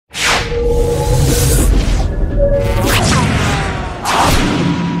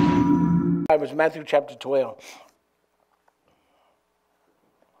Bibles, Matthew chapter 12.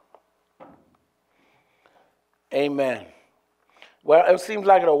 Amen. Well, it seems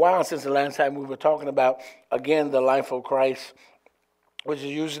like a while since the last time we were talking about, again, the life of Christ, which is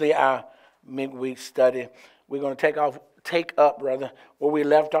usually our midweek study. We're going to take up where we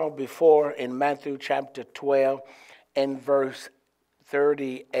left off before in Matthew chapter 12 and verse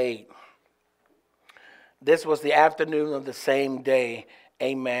 38. This was the afternoon of the same day,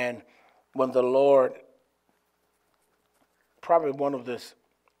 amen, when the Lord, probably one of this,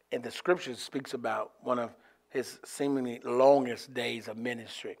 in the scriptures speaks about one of his seemingly longest days of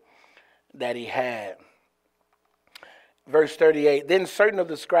ministry that he had. Verse 38, then certain of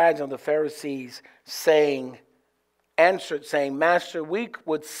the scribes and the Pharisees answered, saying, Master, we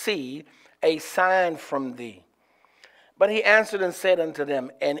would see a sign from thee. But he answered and said unto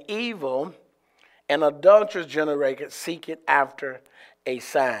them, an evil and adulterous generation seeketh after a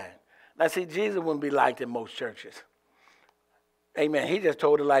sign. Now see, Jesus wouldn't be liked in most churches. Amen. He just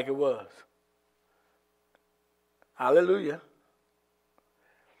told it like it was. Hallelujah.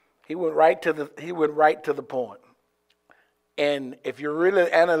 He went right to the point. And if you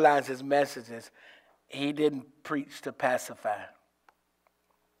really analyze his messages, he didn't preach to pacify.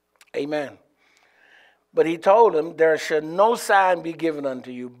 Amen. But he told them, there shall no sign be given unto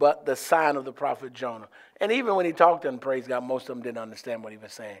you but the sign of the prophet Jonah. And even when he talked to them, praise God, most of them didn't understand what he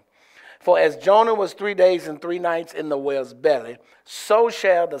was saying. For as Jonah was 3 days and 3 nights in the whale's belly, so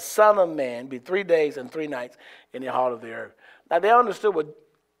shall the Son of Man be 3 days and 3 nights in the heart of the earth. Now they understood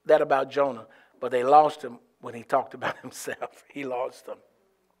that about Jonah, but they lost him when he talked about himself. He lost them.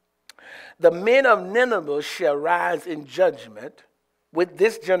 The men of Nineveh shall rise in judgment with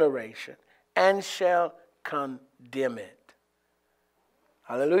this generation and shall condemn it.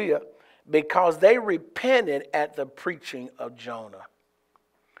 Hallelujah. Because they repented at the preaching of Jonah.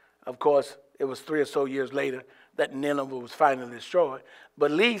 Of course, it was 3 or so years later that Nineveh was finally destroyed. But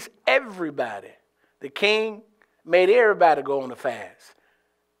at least everybody, the king made everybody go on a fast,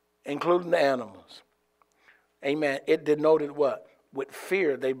 including the animals. Amen. It denoted what? With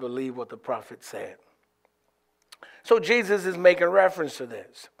fear, they believed what the prophet said. So Jesus is making reference to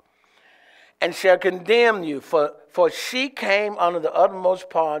this. And shall condemn you, for she came under the uttermost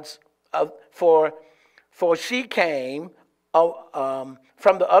parts of, for she came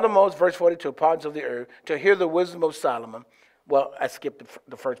from the uttermost, verse 42, parts of the earth, to hear the wisdom of Solomon. Well, I skipped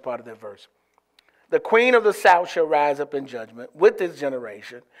the first part of that verse. The queen of the south shall rise up in judgment with this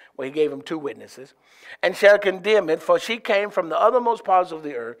generation, where he gave him 2 witnesses, and shall condemn it, for she came from the uttermost parts of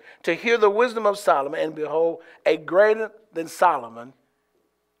the earth to hear the wisdom of Solomon, and behold, a greater than Solomon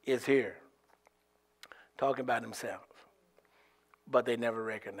is here. Talking about himself. But they never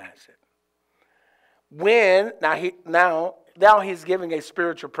recognized it. Now he's giving a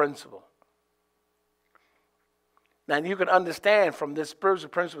spiritual principle. Now you can understand from this spiritual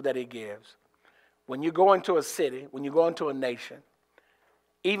principle that he gives, when you go into a city, when you go into a nation,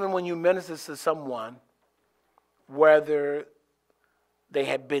 even when you minister to someone, whether they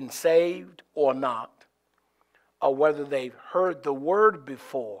have been saved or not, or whether they've heard the word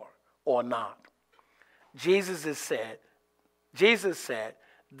before or not, Jesus said,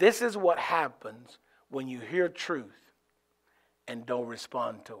 this is what happens when you hear truth and don't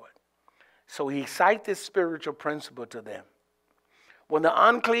respond to it. So he cites this spiritual principle to them. When the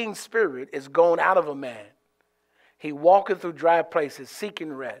unclean spirit is gone out of a man, he walketh through dry places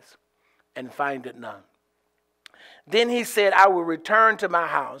seeking rest and findeth none. Then he said, I will return to my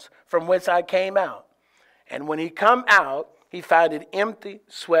house from whence I came out. And when he come out, he found it empty,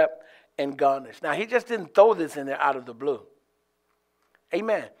 swept, and garnished. Now, he just didn't throw this in there out of the blue.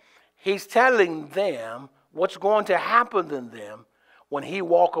 Amen. He's telling them what's going to happen to them when he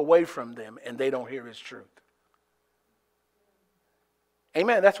walk away from them and they don't hear his truth.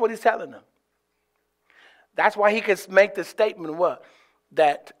 Amen. That's what he's telling them. That's why he could make the statement what?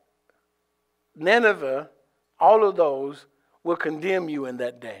 That Nineveh, all of those, will condemn you in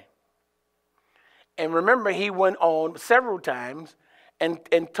that day. And remember, he went on several times and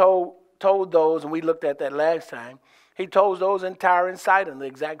told those, and we looked at that last time, he told those in Tyre and Sidon the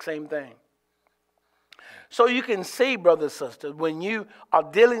exact same thing. So you can see, brothers and sisters, when you are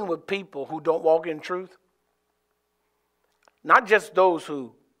dealing with people who don't walk in truth, not just those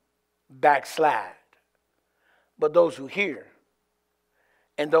who backslide, but those who hear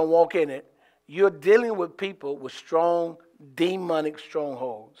and don't walk in it, you're dealing with people with strong demonic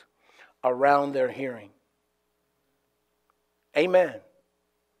strongholds around their hearing. Amen.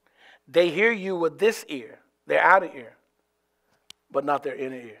 They hear you with this ear, their outer ear, but not their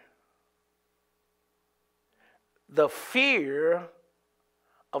inner ear. The fear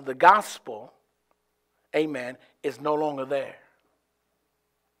of the gospel, amen, is no longer there.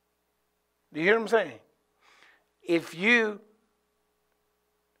 Do you hear what I'm saying? If you,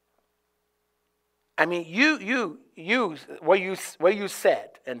 I mean, you where you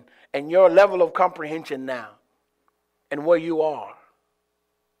set and your level of comprehension now and where you are,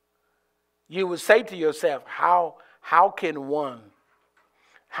 you would say to yourself, how can one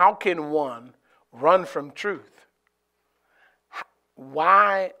run from truth?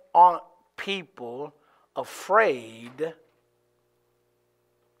 Why aren't people afraid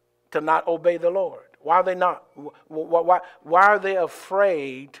to not obey the Lord? Why are they not? Why are they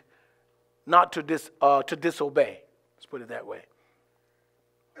afraid not to disobey? Let's put it that way.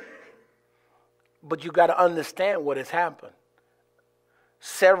 But you got to understand what has happened.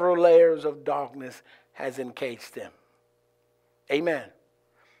 Several layers of darkness has encased them. Amen.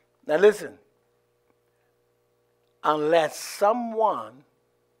 Now listen. Unless someone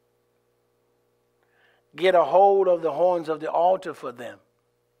get a hold of the horns of the altar for them,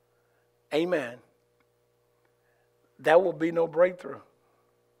 amen, there will be no breakthrough.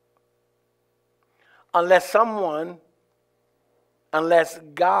 Unless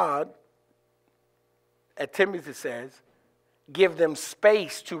God, as Timothy says, give them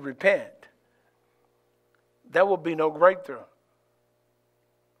space to repent, there will be no breakthrough.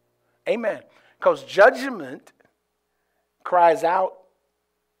 Amen. Because judgment cries out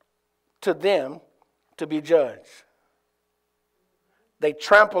to them to be judged. They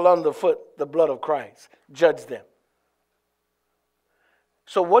trample underfoot the blood of Christ. Judge them.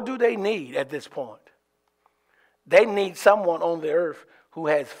 So what do they need at this point? They need someone on the earth who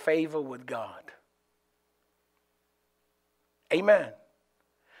has favor with God. Amen.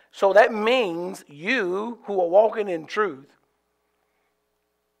 So that means you who are walking in truth,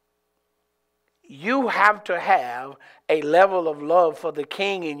 you have to have a level of love for the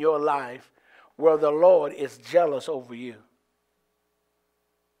King in your life where the Lord is jealous over you.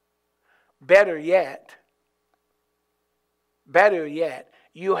 Better yet,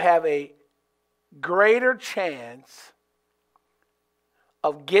 you have a greater chance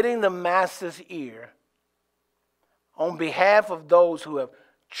of getting the Master's ear on behalf of those who have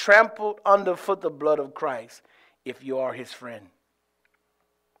trampled underfoot the blood of Christ if you are his friend.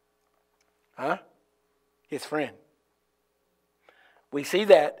 Huh? His friend. We see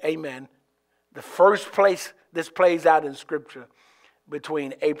that, amen, the first place this plays out in Scripture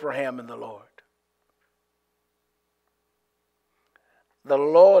between Abraham and the Lord. The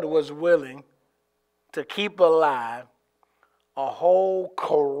Lord was willing to keep alive a whole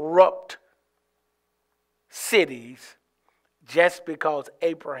corrupt cities just because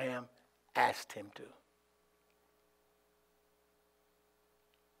Abraham asked him to.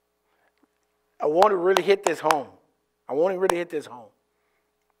 I want to really hit this home.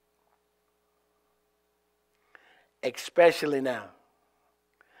 Especially now.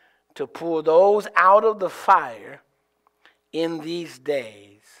 To pull those out of the fire in these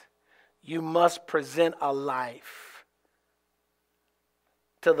days, you must present a life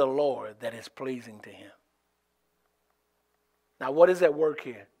to the Lord that is pleasing to him. Now, what is at work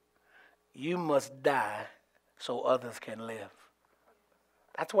here? You must die so others can live.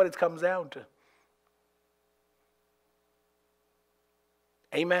 That's what it comes down to.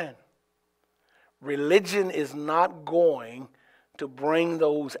 Amen. Religion is not going to bring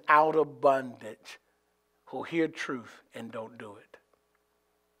those out of bondage who hear truth and don't do it.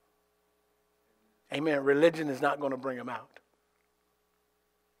 Amen. Religion is not going to bring them out.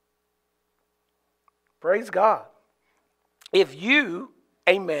 Praise God. If you,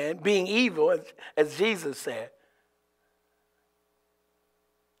 amen, being evil, as Jesus said,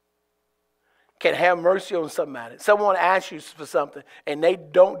 can have mercy on somebody. Someone asks you for something and they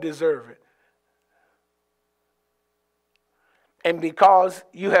don't deserve it. And because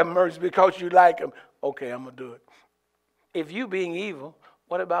you have mercy, because you like them, okay, I'm going to do it. If you being evil,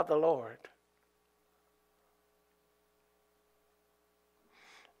 what about the Lord?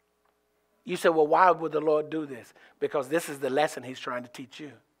 You say, well, why would the Lord do this? Because this is the lesson he's trying to teach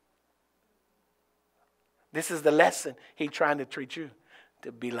you. This is the lesson he's trying to teach you,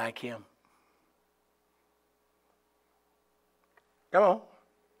 to be like him. Come on.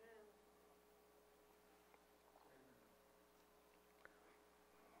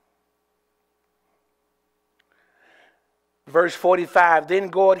 Verse 45, then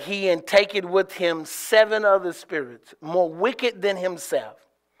goeth he and taketh with him 7 other spirits, more wicked than himself,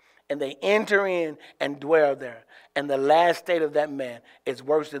 and they enter in and dwell there. And the last state of that man is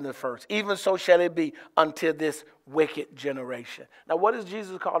worse than the first. Even so shall it be until this wicked generation. Now, what does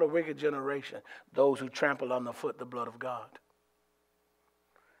Jesus call a wicked generation? Those who trample underfoot the blood of God.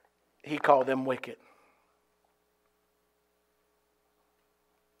 he called them wicked.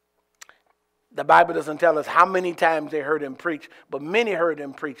 The Bible doesn't tell us how many times they heard him preach, but many heard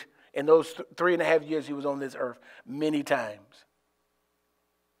him preach in those 3.5 years he was on this earth, many times.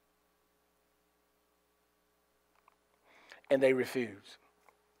 And they refused.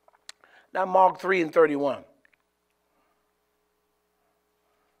 Now Mark 3:31.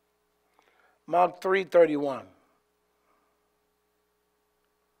 Mark 3:31.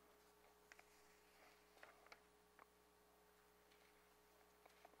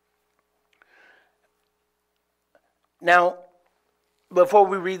 Now, before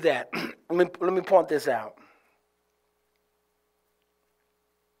we read that, let me point this out.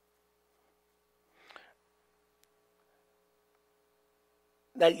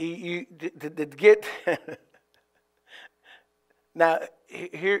 Now, you to get now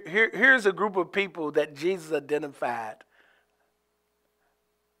here's a group of people that Jesus identified.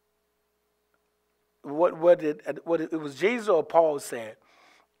 What it was Jesus or Paul said.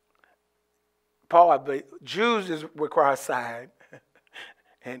 Paul, but Jews require sign,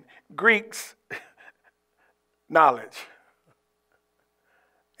 and Greeks knowledge.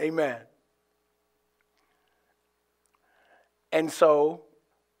 Amen. And so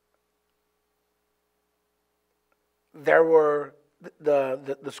there were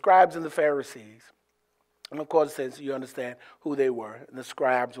the scribes and the Pharisees. And of course, since you understand who they were, and the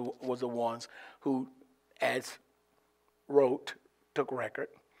scribes was the ones who, as wrote, took record.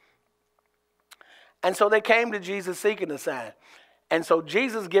 And so they came to Jesus seeking a sign. And so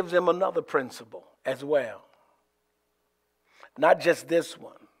Jesus gives them another principle as well. Not just this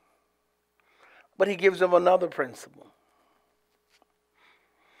one, but he gives them another principle.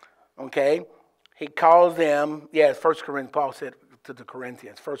 Okay? He calls them, 1 Corinthians, Paul said to the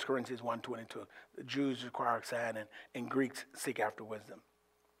Corinthians, 1 Corinthians 1:22, the Jews require a sign and Greeks seek after wisdom.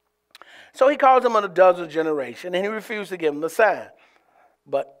 So he calls them an adulterous generation, and he refused to give them the sign.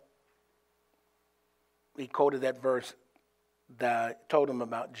 But he quoted that verse that told him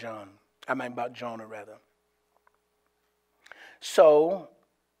about Jonah rather. So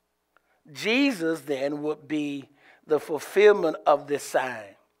Jesus then would be the fulfillment of this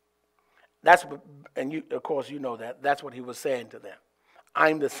sign. That's what, and you, of course, you know that. That's what he was saying to them.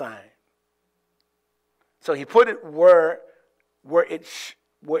 I'm the sign. So he put it where it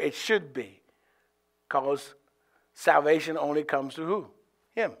should be, because salvation only comes to who?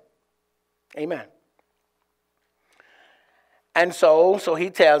 Him. Amen. And so he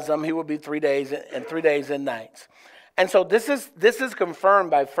tells them he will be 3 days and 3 days and nights. And so this is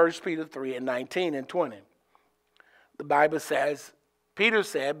confirmed by 1 Peter 3:19 and 20. The Bible says, Peter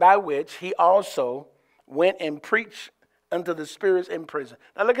said, by which he also went and preached unto the spirits in prison.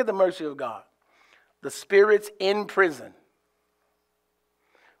 Now look at the mercy of God. The spirits in prison,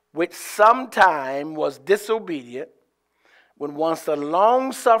 which sometime was disobedient, when once the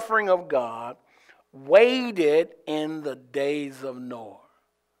long suffering of God waited in the days of Noah.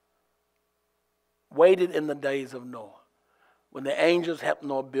 Waited in the days of Noah, when the angels helped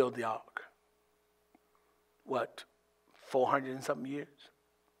Noah build the ark. 400 and something years?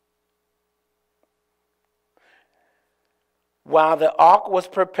 While the ark was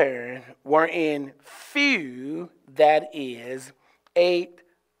preparing, wherein few, that is, 8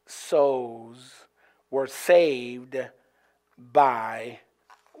 souls, were saved by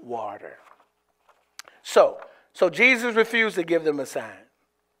water. So Jesus refused to give them a sign,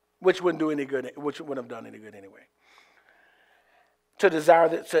 which wouldn't do any good, which wouldn't have done any good anyway. To desire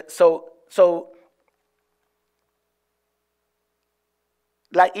that, so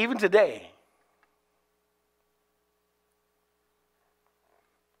like even today,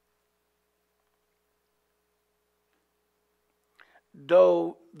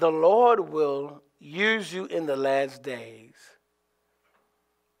 though the Lord will use you in the last days,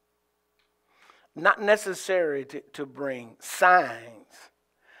 not necessarily to bring signs,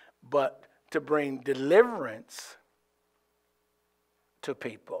 but to bring deliverance to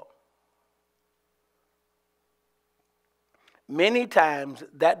people. Many times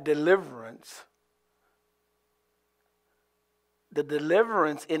that deliverance, the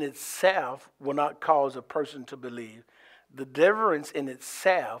deliverance in itself will not cause a person to believe. The deliverance in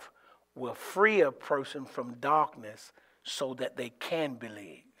itself will free a person from darkness so that they can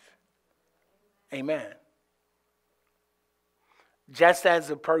believe. Amen. Just as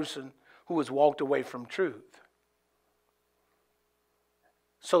a person who has walked away from truth.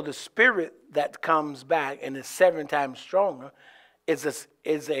 So the spirit that comes back and is 7 times stronger is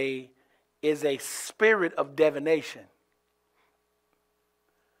a spirit of divination.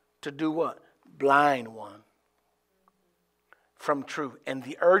 To do what? Blind one from truth and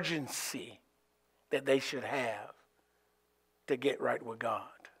the urgency that they should have to get right with God.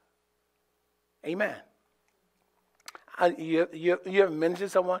 Amen. You ever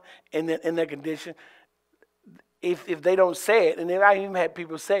mentioned someone in their condition, if they don't say it, and I even had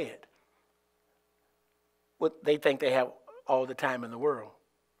people say it, what they think they have all the time in the world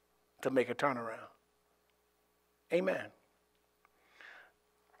to make a turnaround. Amen.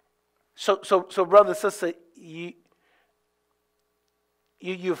 So brother, sister,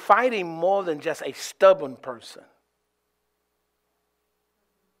 you're fighting more than just a stubborn person.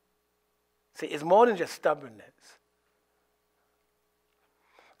 See, it's more than just stubbornness.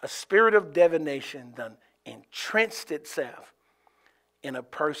 A spirit of divination done entrenched itself in a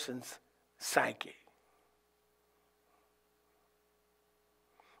person's psyche.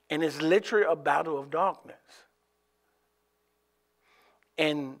 And it's literally a battle of darkness.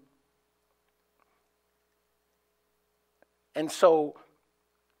 And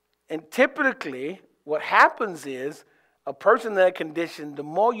typically what happens is a person in that condition, the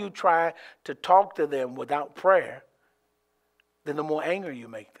more you try to talk to them without prayer, then the more angry you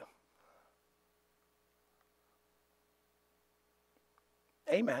make them.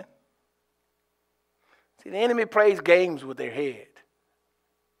 Amen. See, the enemy plays games with their head.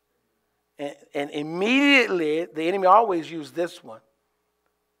 And immediately, the enemy always uses this one.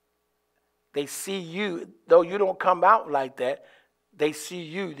 They see you, though you don't come out like that, they see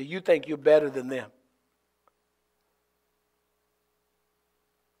you, that you think you're better than them.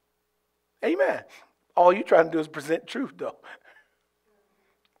 Amen. All you're trying to do is present truth, though.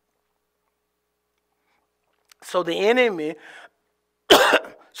 So the enemy,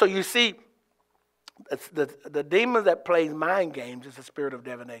 so you see, the demon that plays mind games is the spirit of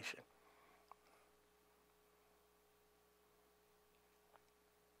divination.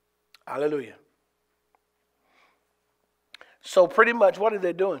 Hallelujah. So pretty much what are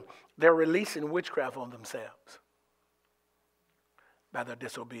they doing? They're releasing witchcraft on themselves by their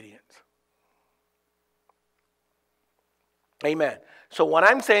disobedience. Amen. So what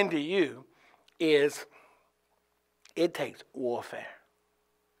I'm saying to you is it takes warfare.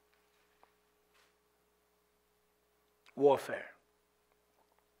 Warfare.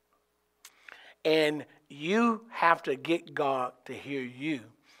 And you have to get God to hear you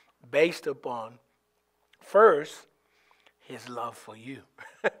based upon, first, his love for you.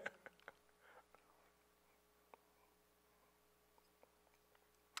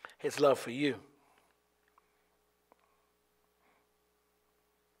 His love for you.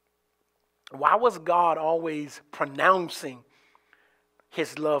 Why was God always pronouncing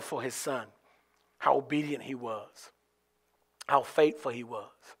his love for his son? How obedient he was. How faithful he was.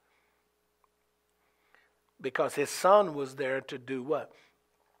 Because his son was there to do what?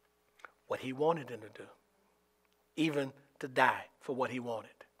 What he wanted him to do. Even to die for what he wanted.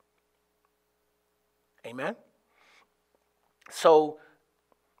 Amen? So,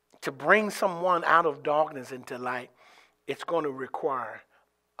 to bring someone out of darkness into light, it's going to require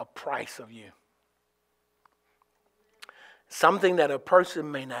a price of you. Something that a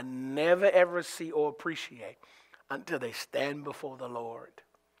person may not never ever see or appreciate until they stand before the Lord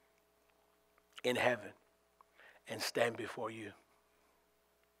in heaven and stand before you.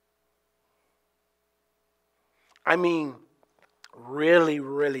 I mean, really,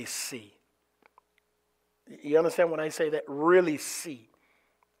 really see. You understand when I say that? Really see.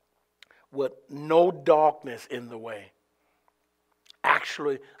 With no darkness in the way.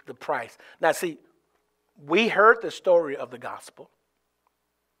 Actually, the price. Now, see, we heard the story of the gospel.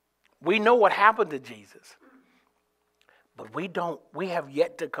 We know what happened to Jesus. But we have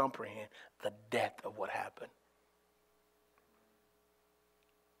yet to comprehend the depth of what happened.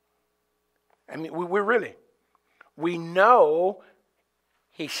 I mean, we know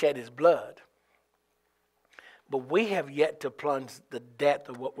he shed his blood. But we have yet to plunge the depth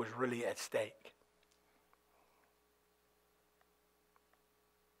of what was really at stake.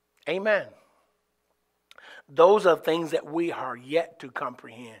 Amen. Those are things that we are yet to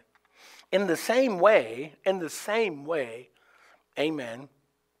comprehend. In the same way, amen,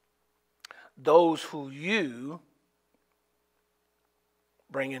 those who you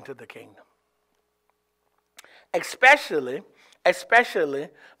bring into the kingdom. Especially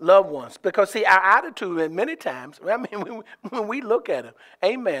loved ones. Because, see, our attitude many times, I mean, when we look at them,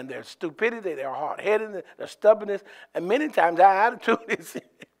 amen, there's stupidity, they're hard-headed, there's stubbornness, and many times our attitude is,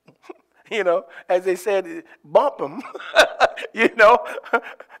 you know, as they said, bump them. You know,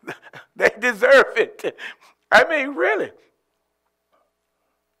 they deserve it. I mean, really.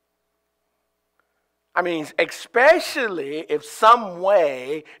 I mean, especially if some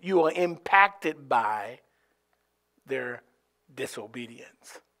way you are impacted by their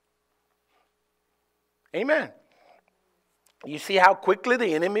disobedience. Amen. You see how quickly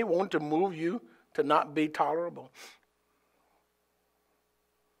the enemy wants to move you to not be tolerable.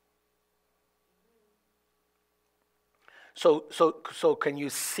 So can you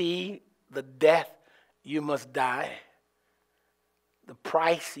see the death you must die? The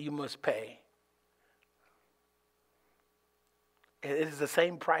price you must pay. It is the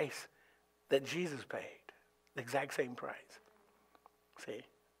same price that Jesus paid. The exact same price. See?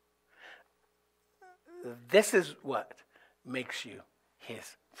 This is what makes you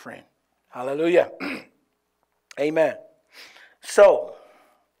his friend. Hallelujah. Amen. So,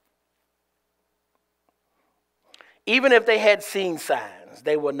 even if they had seen signs,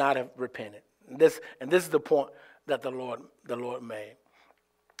 they would not have repented. This is the point that the Lord made.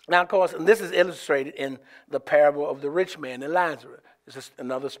 Now, of course, and this is illustrated in the parable of the rich man and Lazarus. This is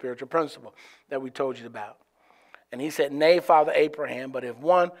another spiritual principle that we told you about. And he said, "Nay, Father Abraham, but if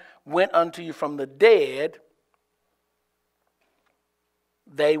one went unto you from the dead,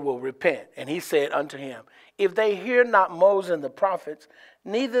 they will repent." And he said unto him, "If they hear not Moses and the prophets,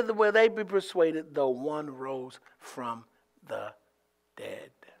 neither will they be persuaded, though one rose from the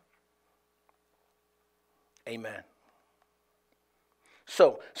dead." Amen.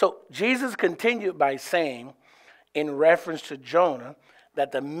 So Jesus continued by saying, in reference to Jonah,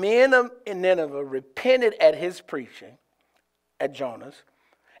 that the men of Nineveh repented at his preaching, at Jonah's,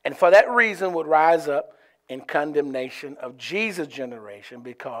 and for that reason would rise up in condemnation of Jesus' generation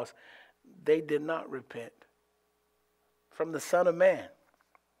because they did not repent from the Son of Man.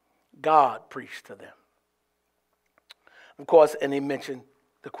 God preached to them. Of course, and he mentioned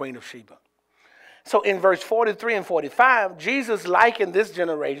the Queen of Sheba. So in verse 43 and 45, Jesus likened this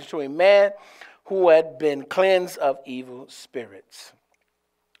generation to a man who had been cleansed of evil spirits.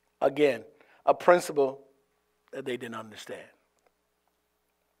 Again, a principle that they didn't understand.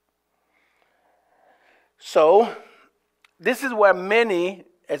 So, this is where many,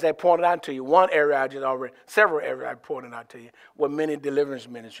 as I pointed out to you, several areas I pointed out to you, where many deliverance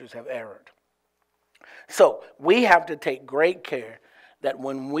ministries have erred. So, we have to take great care that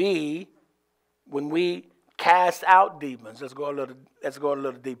when we cast out demons, let's go a little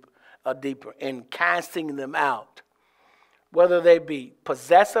deeper in casting them out, whether they be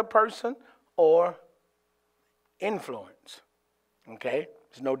possess a person or influence. Okay?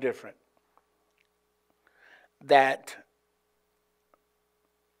 It's no different. That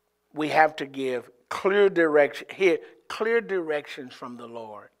we have to give clear directions from the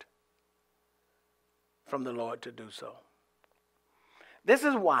Lord to do so. This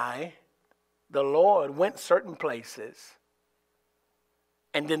is why the Lord went certain places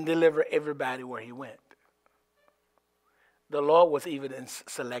and didn't deliver everybody where he went. The Lord was even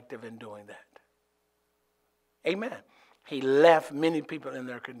selective in doing that. Amen. He left many people in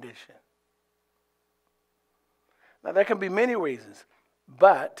their condition. Now, there can be many reasons,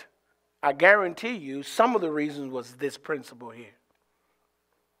 but I guarantee you some of the reasons was this principle here.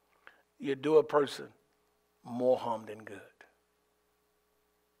 You do a person more harm than good.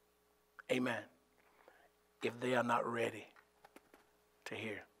 Amen. If they are not ready to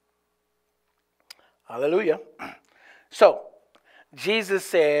hear. Hallelujah. So, Jesus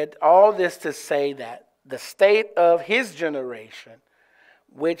said all this to say that the state of his generation,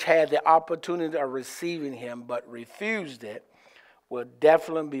 which had the opportunity of receiving him but refused it, will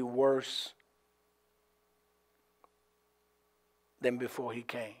definitely be worse than before he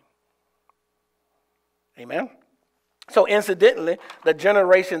came. Amen? So incidentally, the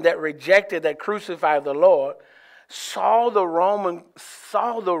generation that rejected, that crucified the Lord, saw the Roman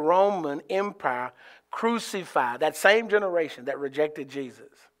Empire crucified. That same generation that rejected Jesus,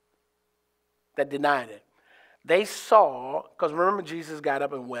 that denied it. They saw, because remember Jesus got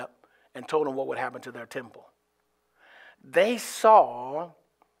up and wept and told them what would happen to their temple. They saw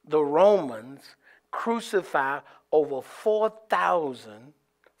the Romans crucify over 400,000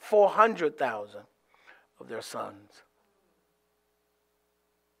 of their sons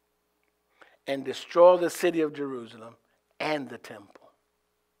and destroy the city of Jerusalem and the temple.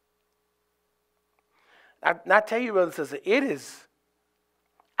 Now I tell you, brothers and sisters,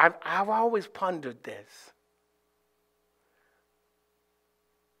 I've always pondered this.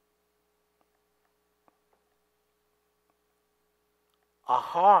 A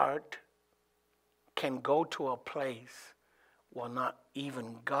heart can go to a place where not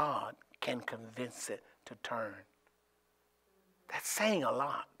even God can convince it to turn. That's saying a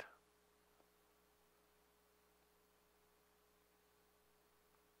lot.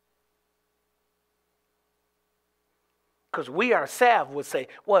 Because we ourselves would say,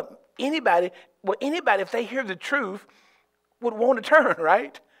 anybody, if they hear the truth, would want to turn,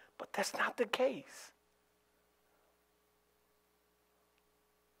 right? But that's not the case.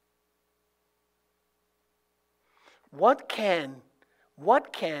 What can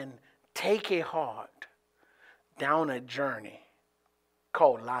take a heart down a journey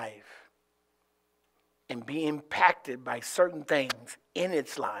called life and be impacted by certain things in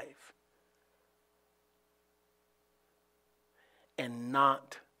its life and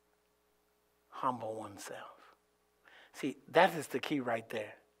not humble oneself? See, that is the key right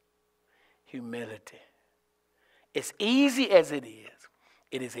there. Humility. As easy as it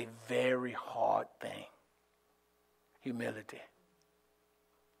is a very hard thing. Humility.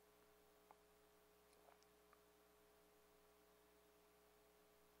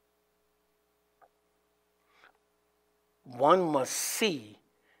 One must see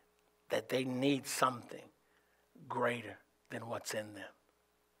that they need something greater than what's in them.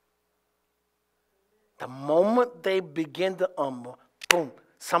 The moment they begin to humble, boom,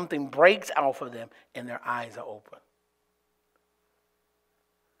 something breaks out for them and their eyes are open.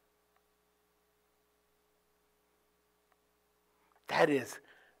 That is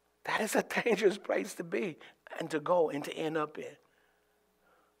a dangerous place to be and to go and to end up in.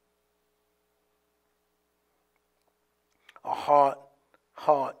 A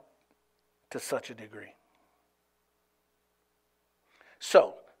heart to such a degree.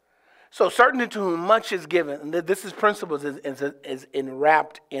 So certainly to whom much is given, and this is principles is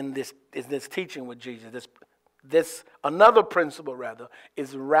enwrapped in this teaching with Jesus. This another principle rather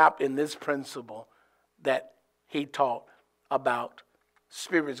is wrapped in this principle that he taught about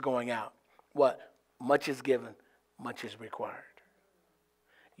spirits going out. What? Much is given, much is required.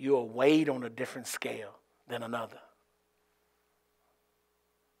 You are weighed on a different scale than another.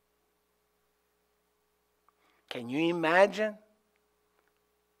 Can you imagine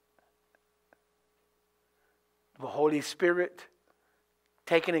the Holy Spirit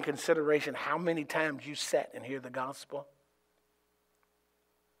taking in consideration how many times you sat and hear the gospel?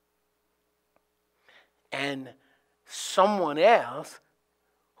 And someone else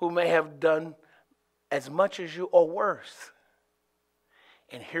who may have done as much as you or worse,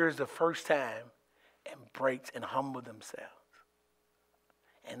 and here's the first time and breaks and humble themselves.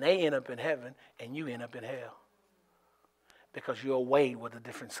 And they end up in heaven and you end up in hell. Because you're weighed with a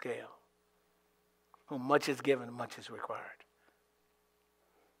different scale. Whom much is given, much is required.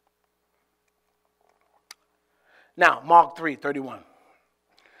 Now, Mark 3:31.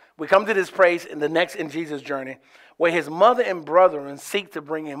 We come to this place in Jesus' journey where his mother and brethren seek to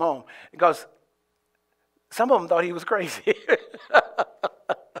bring him home. Because some of them thought he was crazy.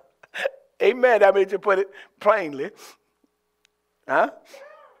 Amen. I mean, to put it plainly. Huh?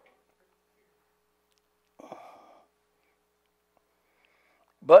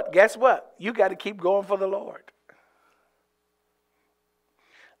 But guess what? You got to keep going for the Lord.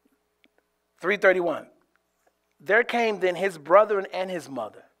 3:31. There came then his brethren and his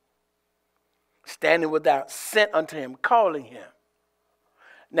mother, standing without, sent unto him, calling him.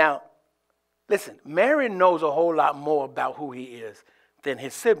 Now, listen, Mary knows a whole lot more about who he is than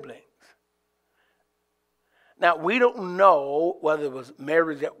his siblings. Now, we don't know whether it was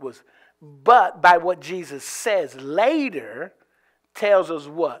Mary that was, but by what Jesus says later, tells us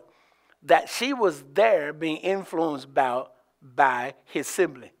what? That she was there being influenced by his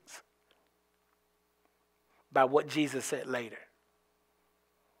siblings. By what Jesus said later.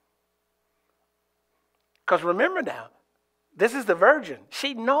 Because remember now, this is the virgin.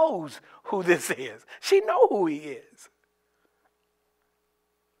 She knows who this is. She knows who he is.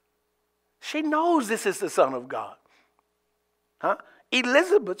 She knows this is the Son of God. Huh?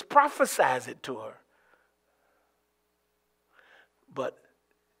 Elizabeth prophesies it to her. But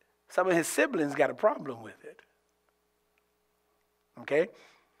some of his siblings got a problem with it. Okay?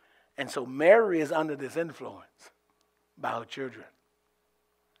 And so Mary is under this influence by her children.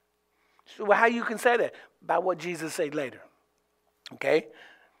 So how you can say that? By what Jesus said later. Okay?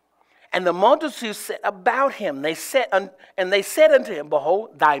 And the multitude said about him, they said unto him,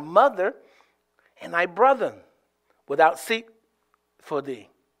 behold, thy mother and thy brethren without seek for thee.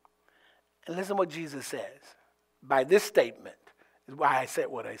 And listen what Jesus says. By this statement is why I said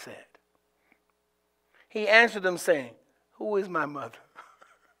what I said. He answered them saying, who is my mother?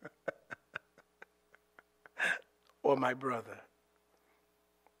 Or my brother?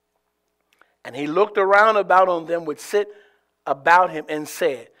 And he looked around about on them which sit about him and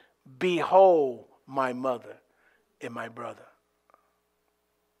said, behold my mother and my brother.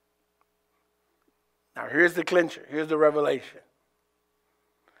 Now here's the clincher. Here's the revelation.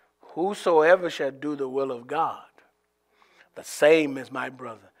 Whosoever shall do the will of God, the same is my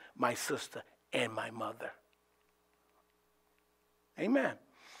brother, my sister, and my mother. Amen.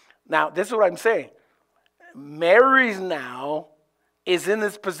 Now, this is what I'm saying. Mary's now is in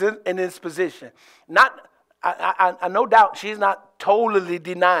this position. Not, I no doubt she's not totally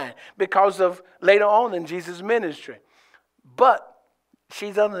denying because of later on in Jesus' ministry. But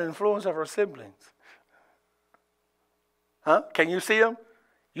she's under the influence of her siblings. Huh? Can you see him?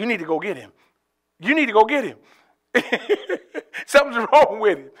 You need to go get him. You need to go get him. Something's wrong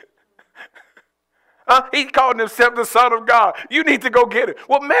with him. He called himself the Son of God. You need to go get him.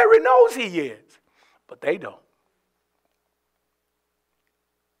 Well, Mary knows he is, but they don't.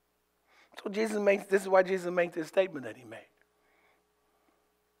 So this is why Jesus makes this statement that he made.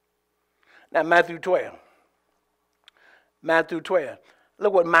 Now, Matthew 12. Matthew 12.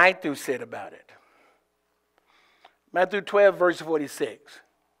 Look what Matthew said about it. Matthew 12, verse 46.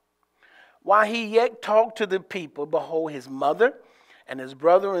 While he yet talked to the people, behold, his mother and his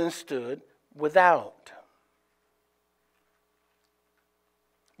brethren stood without,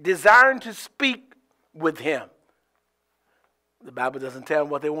 desiring to speak with him. The Bible doesn't tell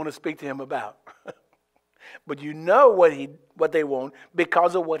them what they want to speak to him about. But you know what they want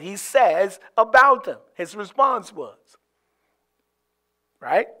because of what he says about them. His response was.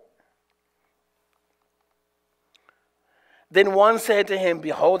 Right? Then one said to him,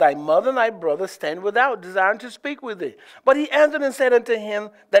 behold, thy mother and thy brother stand without, desiring to speak with thee. But he answered and said unto him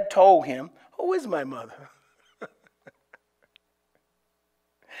that told him, who is my mother?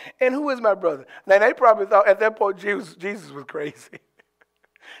 And who is my brother? Now, they probably thought at that point Jesus was crazy.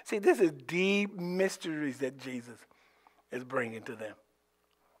 See, this is deep mysteries that Jesus is bringing to them.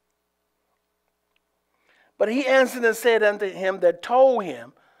 But he answered and said unto him that told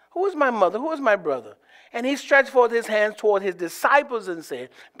him, who is my mother? Who is my brother? And he stretched forth his hands toward his disciples and said,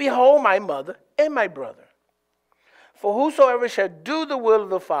 behold my mother and my brother. For whosoever shall do the will of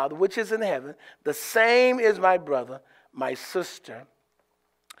the Father which is in heaven, the same is my brother, my sister,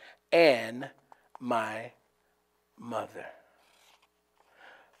 and my mother.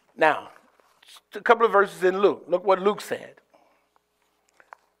 Now, a couple of verses in Luke. Look what Luke said.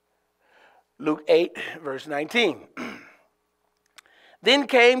 Luke 8, verse 19. Then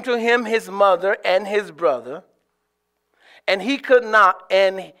came to him his mother and his brother, and he could not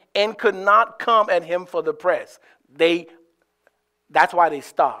and could not come at him for the press. That's why they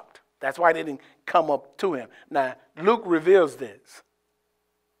stopped. That's why they didn't come up to him. Now, Luke reveals this.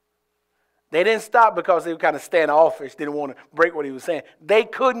 They didn't stop because they were kind of standoffish, didn't want to break what he was saying. They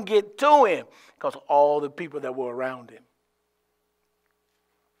couldn't get to him because of all the people that were around him.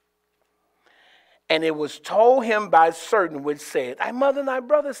 And it was told him by certain which said, thy mother and thy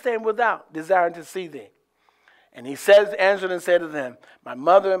brother stand without, desiring to see thee. And he answered and said to them, my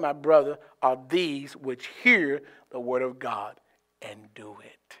mother and my brother are these which hear the word of God and do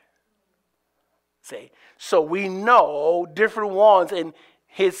it. See, so we know different ones in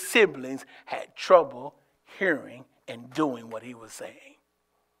his siblings had trouble hearing and doing what he was saying.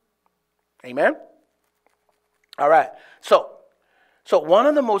 Amen? All right. So one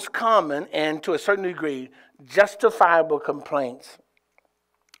of the most common and to a certain degree justifiable complaints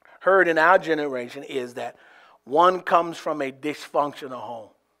heard in our generation is that one comes from a dysfunctional home.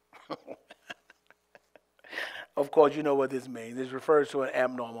 Of course, you know what this means. This refers to an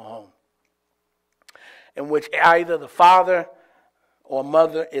abnormal home in which either the father or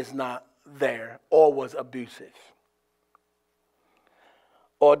mother is not there or was abusive.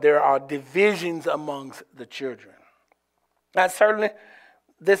 Or there are divisions amongst the children. Now, certainly,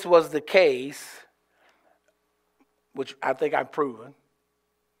 this was the case, which I think I've proven,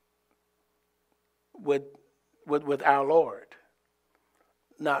 with our Lord.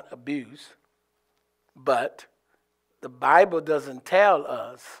 Not abuse, but the Bible doesn't tell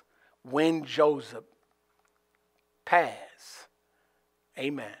us when Joseph passed.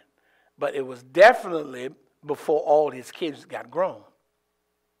 Amen. But it was definitely before all his kids got grown.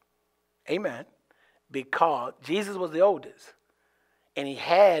 Amen. Because Jesus was the oldest. And he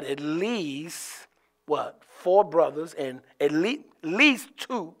had at least, 4 brothers and at least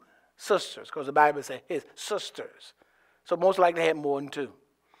 2 sisters. Because the Bible says his sisters. So most likely had more than 2.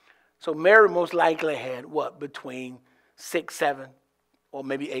 So Mary most likely had between 6, 7, or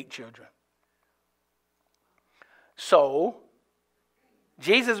maybe 8 children. So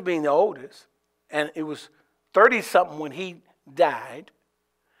Jesus being the oldest, and it was 30-something when he died.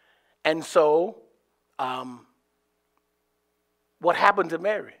 And so what happened to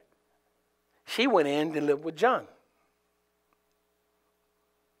Mary? She went in to live with John.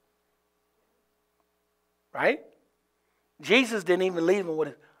 Right? Jesus didn't even leave him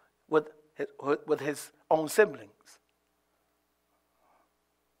with his own siblings.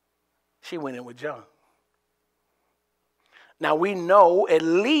 She went in with John. Now we know at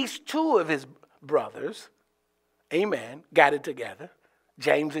least two of his brothers, amen, got it together,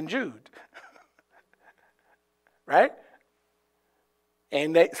 James and Jude. Right?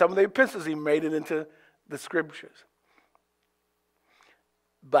 And some of the epistles, he made it into the scriptures.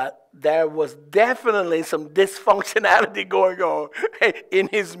 But there was definitely some dysfunctionality going on in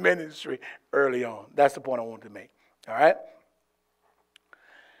his ministry early on. That's the point I wanted to make. All right?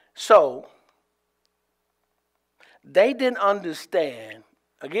 So, they didn't understand.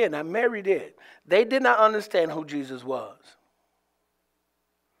 Again, now Mary did. They did not understand who Jesus was.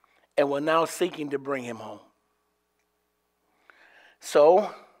 And were now seeking to bring him home.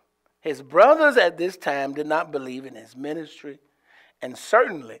 So, his brothers at this time did not believe in his ministry. And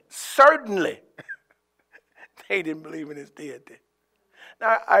certainly, they didn't believe in his deity.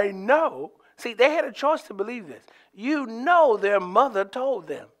 Now, I know, see, they had a choice to believe this. You know their mother told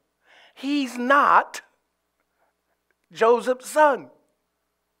them, he's not Joseph's son.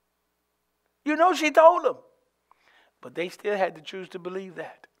 You know she told them. But they still had to choose to believe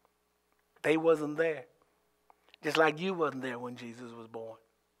that. They wasn't there. Just like you wasn't there when Jesus was born.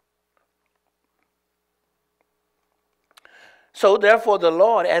 So therefore the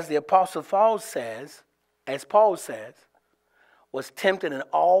Lord, as the Apostle Paul says, was tempted in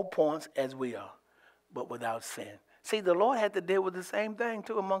all points as we are, but without sin. See, the Lord had to deal with the same thing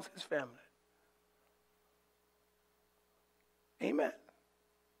too amongst his family. Amen.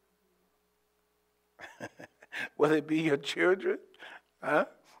 Whether it be your children, huh?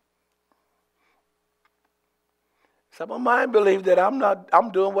 Some of mine believe that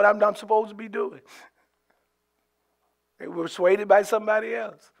I'm doing what I'm not supposed to be doing. They were persuaded by somebody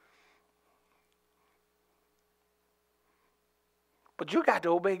else. But you got to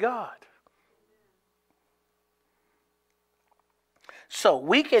obey God. So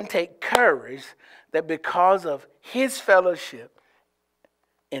we can take courage that because of his fellowship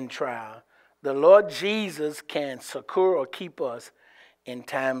in trial, the Lord Jesus can succor or keep us in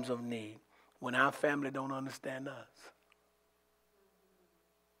times of need when our family don't understand us.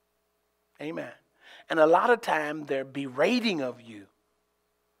 Amen. And a lot of time their berating of you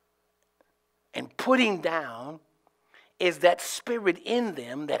and putting down is that spirit in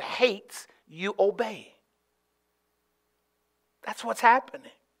them that hates you obey. That's what's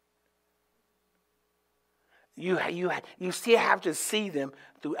happening. You still have to see them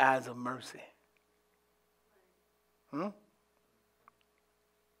through eyes of mercy. I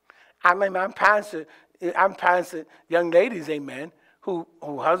mean, I'm pastoring young ladies, amen, who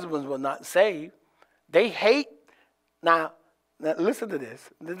husbands were not saved. They hate. Now listen to this.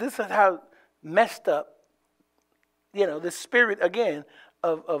 This is how messed up, the spirit, again,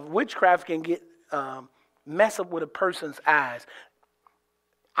 of witchcraft can get mess up with a person's eyes.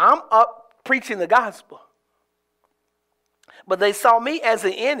 I'm up preaching the gospel. But they saw me as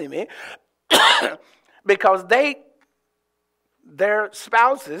an enemy because their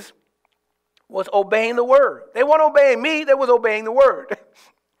spouses was obeying the word. They weren't obeying me, they was obeying the word.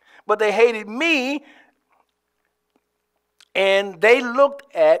 But they hated me, and they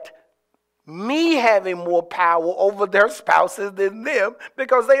looked at me having more power over their spouses than them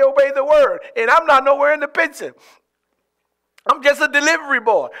because they obey the word. And I'm not nowhere in the picture. I'm just a delivery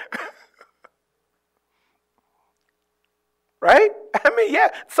boy. Right? I mean, yeah.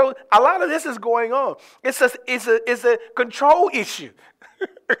 So a lot of this is going on. It's a control issue.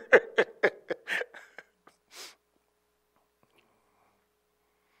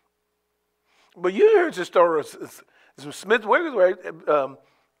 But you heard the story of Smith Wigglesworth.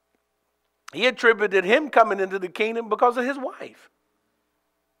 He attributed him coming into the kingdom because of his wife.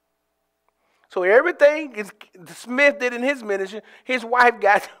 So everything Smith did in his ministry, his wife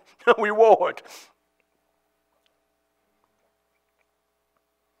got a reward.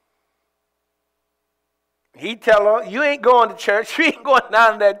 He tell her, you ain't going to church. You ain't going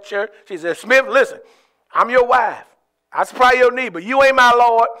down to that church. She said, Smith, listen, I'm your wife. I supply your need, but you ain't my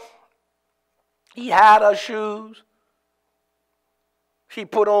Lord. He had her shoes. She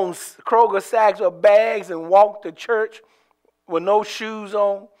put on Kroger sacks or bags and walked to church with no shoes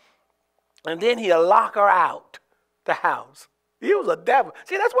on. And then he'll lock her out the house. He was a devil.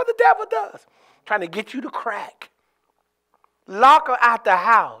 See, that's what the devil does. Trying to get you to crack. Lock her out the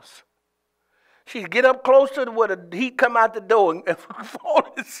house. She'd get up close to where the heat come out the door and fall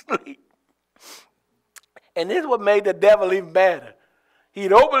asleep. And this is what made the devil even badder.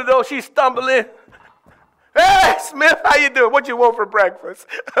 He'd open the door, she'd stumble in. Hey, Smith, how you doing? What you want for breakfast?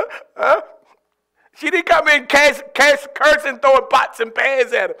 Huh? She didn't come in cursing, throwing pots and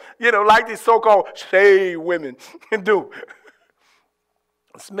pans at her, like these so-called saved women do.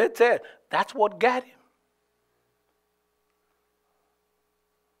 Smith said, that's what got him.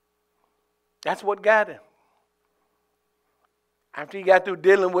 That's what got him. After he got through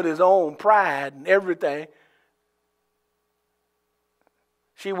dealing with his own pride and everything,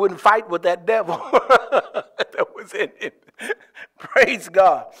 she wouldn't fight with that devil that was in him. Praise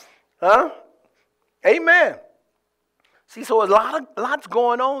God. Huh? Amen. See, so lots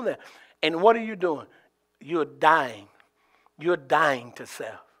going on there. And what are you doing? You're dying. You're dying to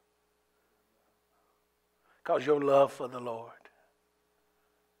self. Because your love for the Lord.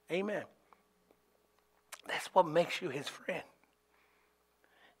 Amen. That's what makes you his friend.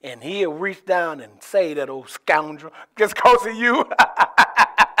 And he'll reach down and say that old scoundrel just because of you.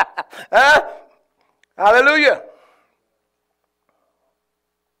 Huh? Hallelujah.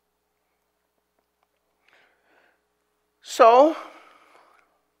 So,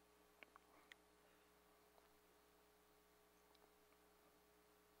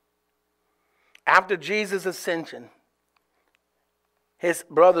 after Jesus' ascension, his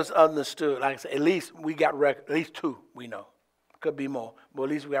brothers understood. Like I said, at least we got record, at least two we know. Could be more, but at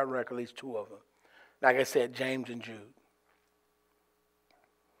least we got record, at least two of them. Like I said, James and Jude.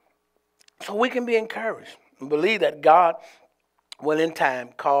 So we can be encouraged and believe that God will in time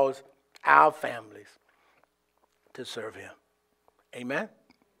cause our families to serve him. Amen?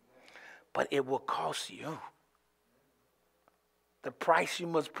 But it will cost you. The price you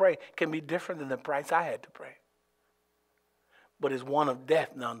must pay can be different than the price I had to pay. But it's one of death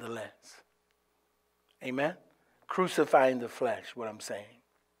nonetheless. Amen? Crucifying the flesh, what I'm saying.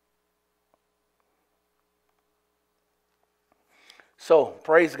 So,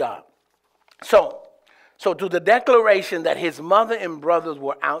 praise God. So to the declaration that his mother and brothers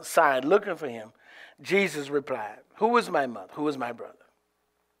were outside looking for him, Jesus replied, "Who is my mother? Who is my brother?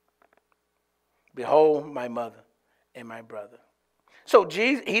 Behold, my mother and my brother." So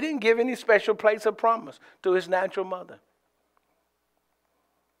Jesus, he didn't give any special place of promise to his natural mother.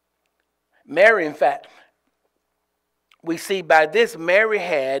 Mary, in fact, we see by this, Mary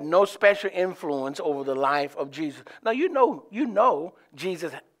had no special influence over the life of Jesus. Now, you know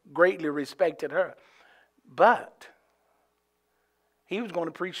Jesus greatly respected her, but he was going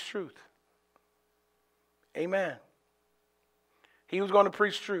to preach truth. Amen. He was going to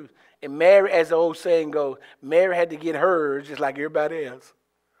preach truth. And Mary, as the old saying goes, Mary had to get hers just like everybody else.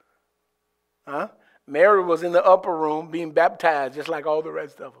 Huh? Mary was in the upper room being baptized just like all the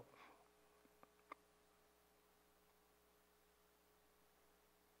rest of them.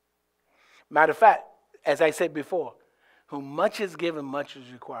 Matter of fact, as I said before, whom much is given, much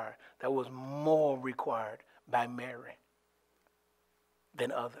is required. That was more required by Mary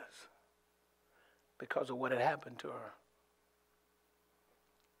than others because of what had happened to her.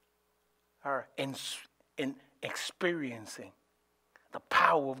 Her in experiencing the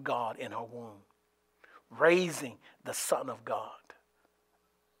power of God in her womb, raising the Son of God.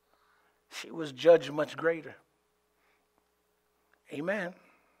 She was judged much greater. Amen.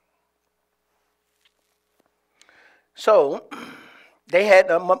 So, they had,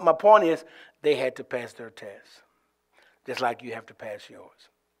 my point is, they had to pass their test, just like you have to pass yours.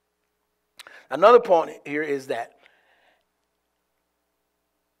 Another point here is that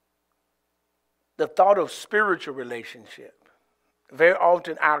the thought of spiritual relationship, very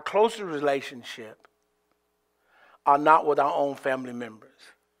often our closest relationship are not with our own family members.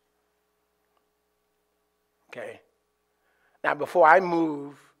 Okay? Now, before I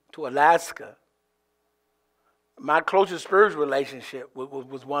moved to Alaska, my closest spiritual relationship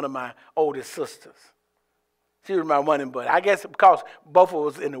was one of my oldest sisters. She was my running buddy. I guess because both of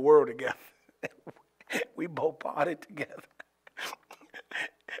us in the world together. We both parted together.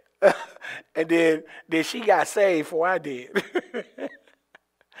 And then she got saved before I did.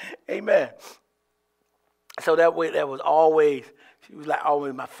 Amen. So that way, that was always, she was like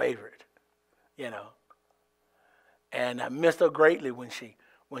always my favorite, you know. And I missed her greatly when she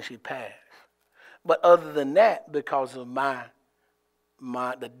passed. But other than that, because of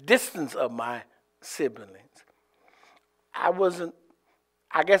the distance of my siblings,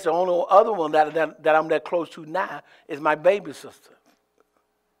 I guess the only other one that I'm that close to now is my baby sister,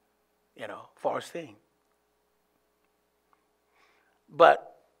 you know, Faustine.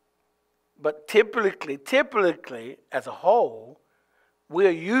 But typically, as a whole, we're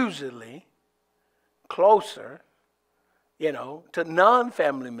usually closer, you know, to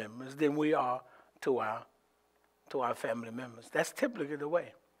non-family members than we are to our family members. That's typically the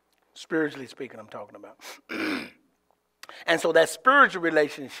way, spiritually speaking, I'm talking about. And so that spiritual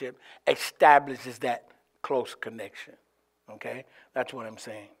relationship establishes that close connection. Okay? That's what I'm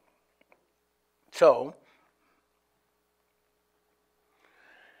saying. So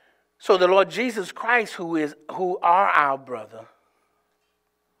the Lord Jesus Christ, who are our brother,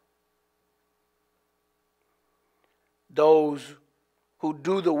 those who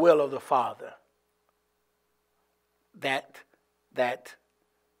do the will of the Father, that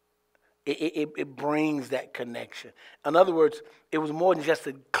it brings that connection. In other words, it was more than just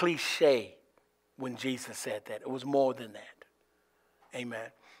a cliche when Jesus said that. It was more than that. Amen.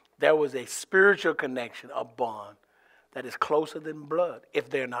 There was a spiritual connection, a bond that is closer than blood if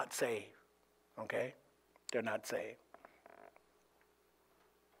they're not saved. Okay? They're not saved.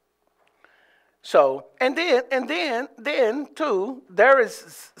 So, and then too, there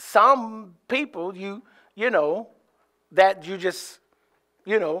is some people you know that you just,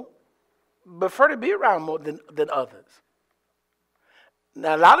 prefer to be around more than others.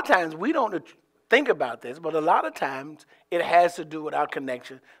 Now, a lot of times we don't think about this, but a lot of times it has to do with our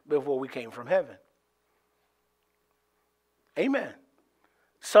connection before we came from heaven. Amen.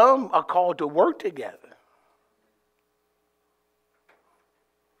 Some are called to work together.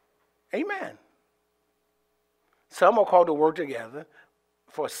 Amen. Some are called to work together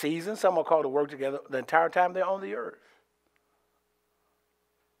for a season. Some are called to work together the entire time they're on the earth.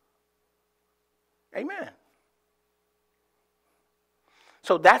 Amen.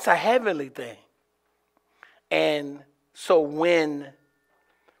 So that's a heavenly thing. And so when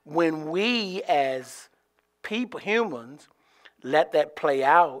we as people, humans, let that play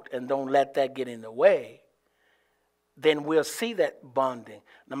out and don't let that get in the way, then we'll see that bonding.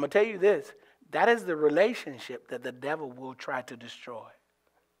 And I'm going to tell you this, that is the relationship that the devil will try to destroy.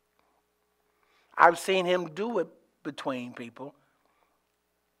 I've seen him do it between people,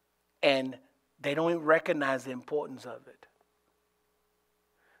 and they don't even recognize the importance of it.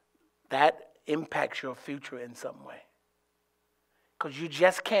 That impacts your future in some way. Because you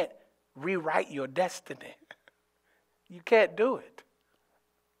just can't rewrite your destiny. You can't do it.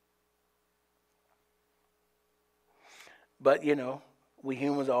 But, we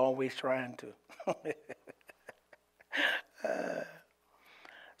humans are always trying to.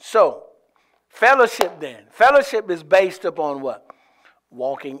 So, fellowship then. Fellowship is based upon what?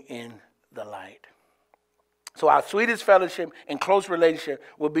 Walking in the light. So our sweetest fellowship and close relationship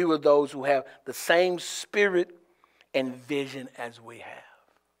will be with those who have the same spirit and vision as we have.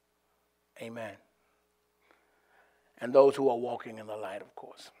 Amen. And those who are walking in the light, of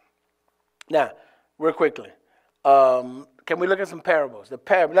course. Now, real quickly, can we look at some parables?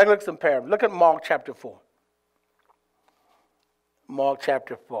 Let's look at some parables. Look at Mark chapter 4. Mark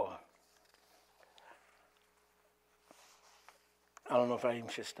chapter 4. I don't know if I even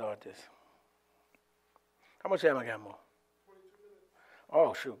should start this. How much time I got more? 22 minutes.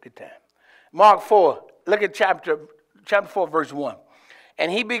 Oh, shoot, good time. Mark 4, look at chapter 4, verse 1.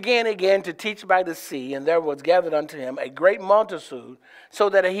 And he began again to teach by the sea, and there was gathered unto him a great multitude, so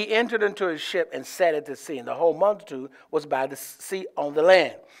that he entered into his ship and sat at the sea. And the whole multitude was by the sea on the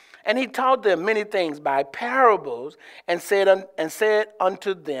land. And he taught them many things by parables, and said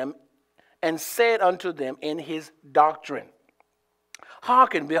unto them in his doctrine,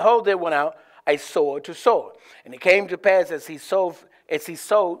 Hearken, behold, there went out a sower to sow. And it came to pass as he sowed,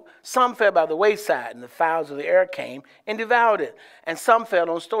 some fell by the wayside, and the fowls of the air came and devoured it. And some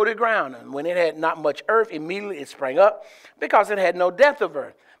fell on stony ground, and when it had not much earth, immediately it sprang up, because it had no depth of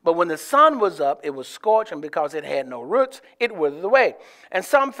earth. But when the sun was up, it was scorched, and because it had no roots, it withered away. And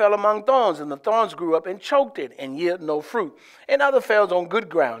some fell among thorns, and the thorns grew up and choked it, and yielded no fruit. And other fell on good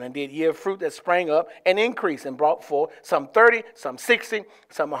ground, and did yield fruit that sprang up and increased, and brought forth some 30, some 60,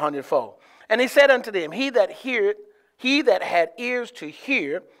 some 100-fold. And he said unto them, He that had ears to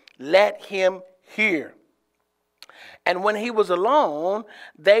hear, let him hear. And when he was alone,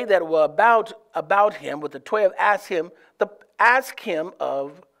 they that were about him with the 12 asked of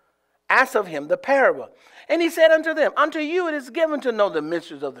him the parable. And he said unto them, Unto you it is given to know the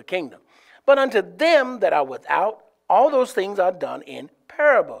mysteries of the kingdom. But unto them that are without, all those things are done in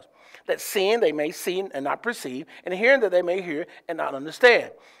parables, that seeing they may see and not perceive, and hearing that they may hear and not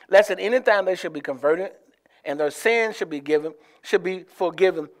understand. Lest at any time they should be converted, and their sins should be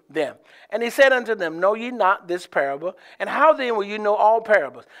forgiven them. And he said unto them, Know ye not this parable? And how then will you know all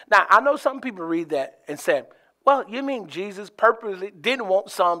parables? Now, I know some people read that and say, well, you mean Jesus purposely didn't want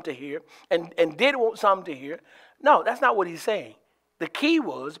some to hear and did want some to hear? No, that's not what he's saying. The key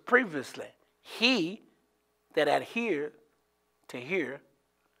was previously, he that had ear to hear,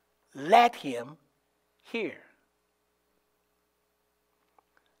 let him hear.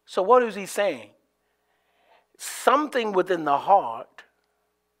 So what is he saying? Something within the heart,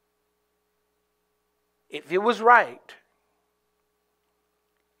 if it was right,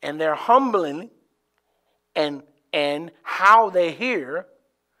 and they're humbling and how they hear,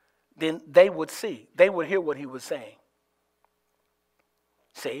 then they would see. They would hear what he was saying.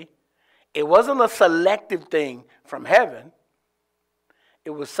 See? It wasn't a selective thing from heaven. It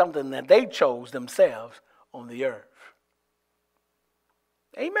was something that they chose themselves on the earth.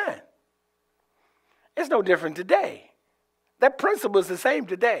 Amen. It's no different today. That principle is the same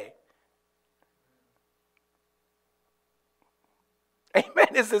today. Amen.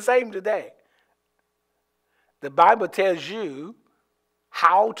 It's the same today. The Bible tells you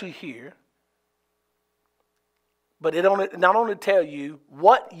how to hear, but it not only tells you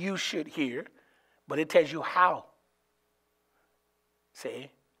what you should hear, but it tells you how.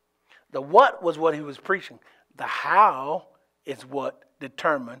 See? The what was what he was preaching. The how is what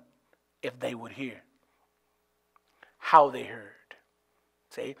determined if they would hear. How they heard.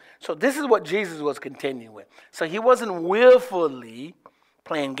 See? So this is what Jesus was continuing with. So he wasn't willfully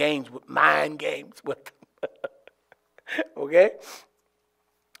playing games with mind games with them. Okay?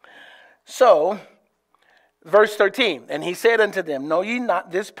 So, verse 13, and he said unto them, know ye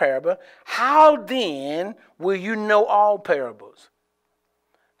not this parable? How then will you know all parables?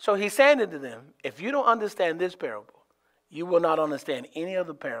 So he said unto them, if you don't understand this parable, you will not understand any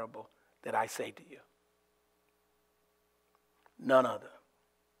other parable that I say to you. None other.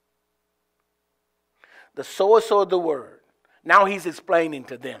 The sower sowed the word. Now he's explaining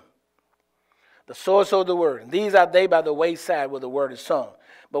to them. The sower sowed the word. And these are they by the wayside where the word is sown.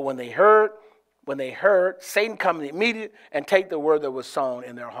 But when they heard, Satan come immediately and take the word that was sown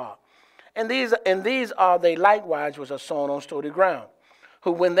in their heart. And these are they likewise which are sown on stony ground,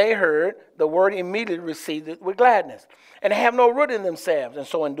 who when they heard the word immediately received it with gladness, and have no root in themselves, and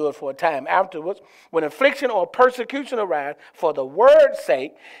so endure for a time. Afterwards, when affliction or persecution arise for the word's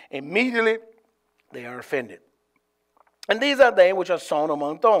sake, immediately they are offended. And these are they which are sown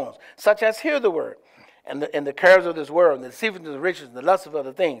among thorns, such as hear the word, and the cares of this world, and the deceiving of the riches, and the lust of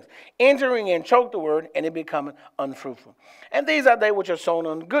other things, entering and choke the word, and it becometh unfruitful. And these are they which are sown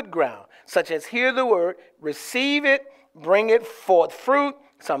on good ground, such as hear the word, receive it, bring it forth fruit,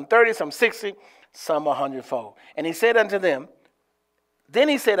 some 30, some 60, some 100-fold. And he said unto them,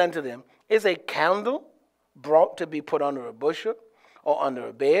 is a candle brought to be put under a bushel or under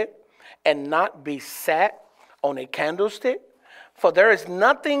a bed, and not be set on a candlestick? For there is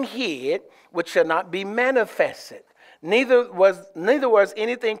nothing hid which shall not be manifested, neither was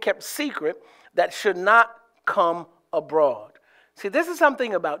anything kept secret that should not come abroad. See, this is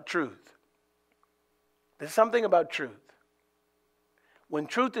something about truth. There's something about truth. When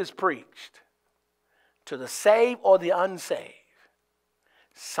truth is preached to the saved or the unsaved,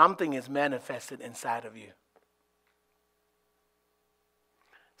 something is manifested inside of you.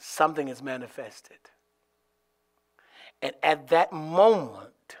 Something is manifested. And at that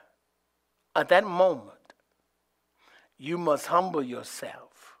moment, you must humble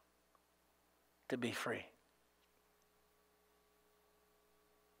yourself to be free.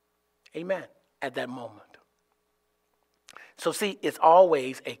 Amen. At that moment. So see, it's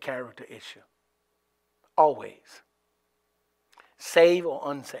always a character issue. Always. Save or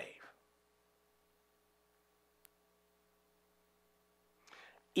unsave.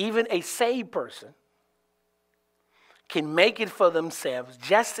 Even a saved person can make it for themselves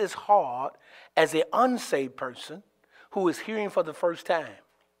just as hard as an unsaved person who is hearing for the first time.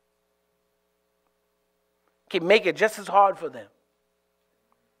 Can make it just as hard for them.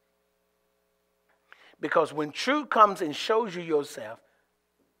 Because when truth comes and shows you yourself,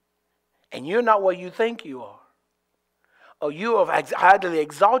 and you're not what you think you are, or you have highly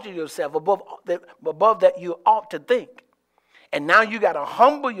exalted yourself above that you ought to think, and now you got to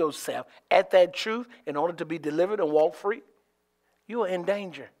humble yourself at that truth in order to be delivered and walk free, you are in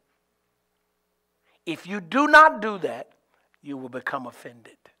danger. If you do not do that, you will become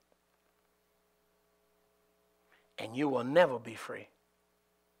offended. And you will never be free.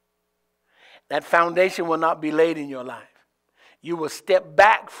 That foundation will not be laid in your life. You will step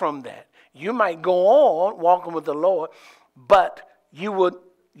back from that. You might go on walking with the Lord, but you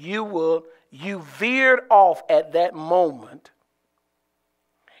veered off at that moment.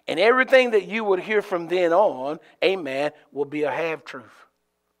 And everything that you would hear from then on, amen, will be a half-truth.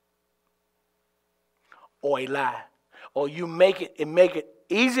 Or a lie. Or you make it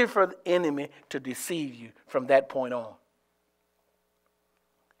easier for the enemy to deceive you from that point on.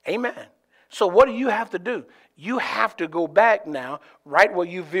 Amen. So what do you have to do? You have to go back now, right where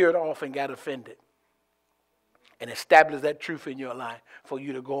you veered off and got offended. And establish that truth in your life for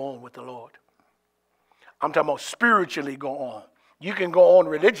you to go on with the Lord. I'm talking about spiritually go on. You can go on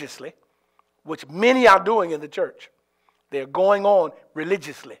religiously, which many are doing in the church. They're going on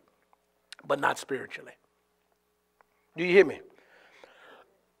religiously, but not spiritually. Do you hear me?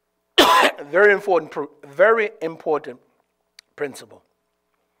 Very important principle.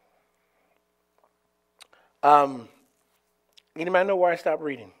 Anybody know where I stopped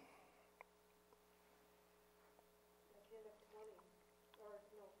reading?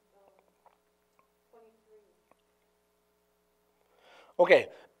 Okay.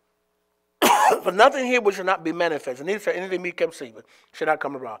 For nothing here which shall not be manifest, and neither shall anything be kept secret, should not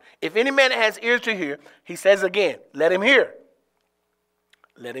come abroad. If any man has ears to hear, he says again, let him hear.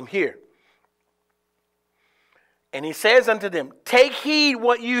 Let him hear. And he says unto them, take heed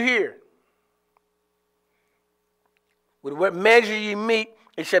what you hear. With what measure you meet,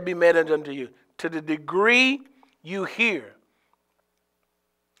 it shall be measured unto you. To the degree you hear.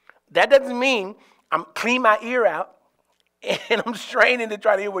 That doesn't mean I'm clean my ear out and I'm straining to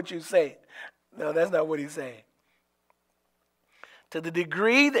try to hear what you say. No, that's not what he's saying. To the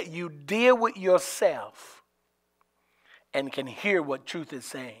degree that you deal with yourself and can hear what truth is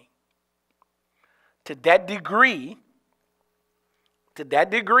saying. To that degree,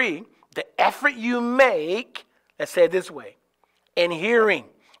 the effort you make, let's say it this way, in hearing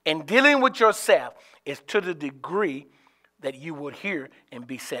and dealing with yourself is to the degree that you would hear and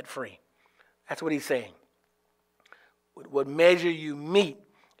be set free. That's what he's saying. With what measure you meet,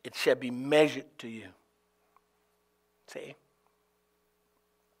 it shall be measured to you. See?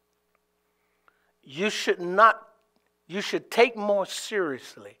 You should take more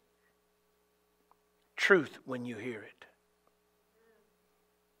seriously truth when you hear it.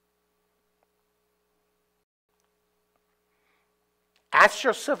 Ask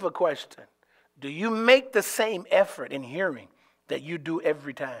yourself a question. Do you make the same effort in hearing that you do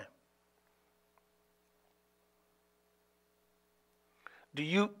every time? Do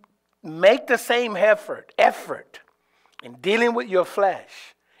you make the same effort in dealing with your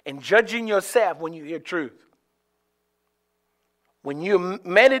flesh and judging yourself when you hear truth? When you're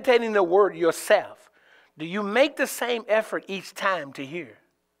meditating the word yourself, do you make the same effort each time to hear?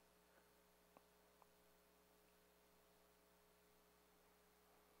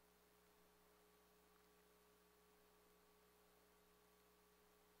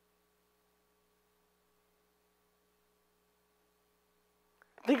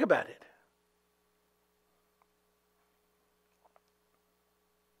 Think about it.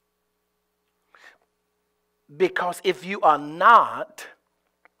 Because if you are not,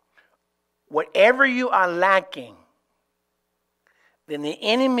 whatever you are lacking, then the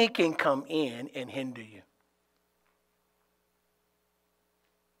enemy can come in and hinder you.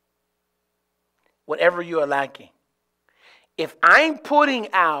 Whatever you are lacking. If I'm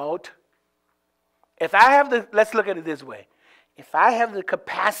putting out, let's look at it this way. If I have the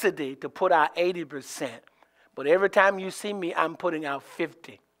capacity to put out 80%, but every time you see me, I'm putting out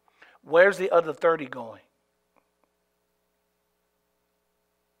 50, where's the other 30 going?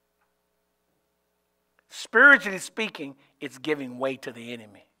 Spiritually speaking, it's giving way to the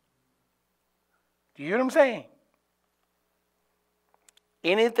enemy. Do you hear what I'm saying?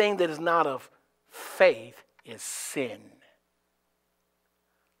 Anything that is not of faith is sin.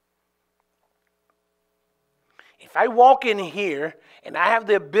 If I walk in here and I have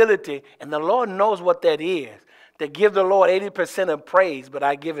the ability, and the Lord knows what that is, to give the Lord 80% of praise, but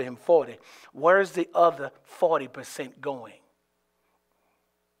I give him 40, where's the other 40% going?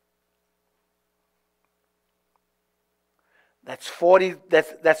 That's 40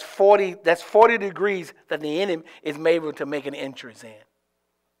 degrees that the enemy is able to make an entrance in.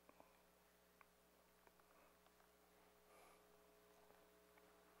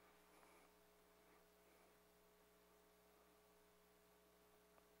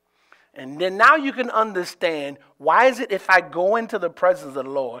 And then now you can understand, why is it if I go into the presence of the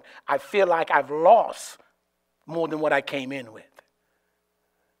Lord, I feel like I've lost more than what I came in with?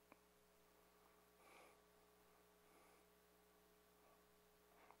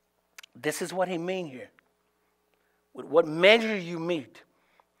 This is what he means here. With what measure you meet,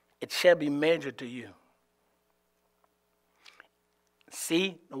 it shall be measured to you.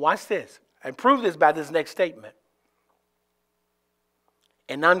 See, watch this. I prove this by this next statement.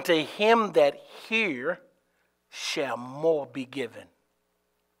 And unto him that hear shall more be given.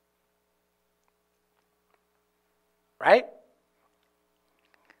 Right?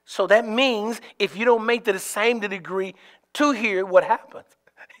 So that means if you don't make to the same degree to hear, what happens?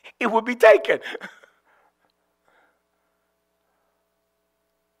 It will be taken.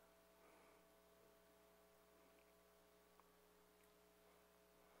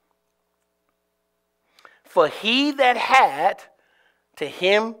 For he that had, to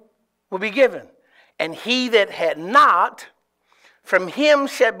him will be given. And he that had not, from him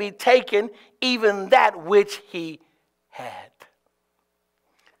shall be taken even that which he had.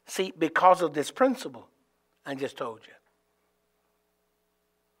 See, because of this principle I just told you.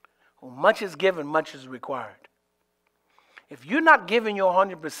 Much is given, much is required. If you're not giving your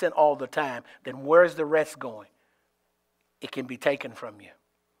 100% all the time, then where's the rest going? It can be taken from you.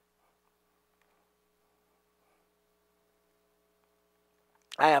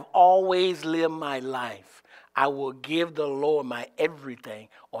 I have always lived my life. I will give the Lord my everything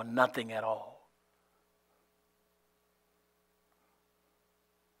or nothing at all.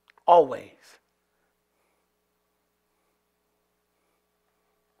 Always.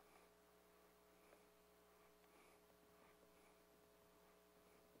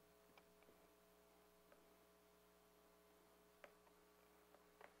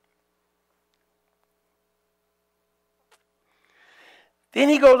 Then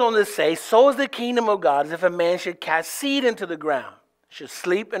he goes on to say, so is the kingdom of God as if a man should cast seed into the ground, should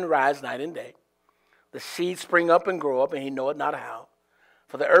sleep and rise night and day. The seed spring up and grow up, and he knoweth not how.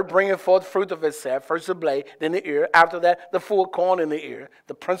 For the earth bringeth forth fruit of itself, first the blade, then the ear, after that the full corn in the ear,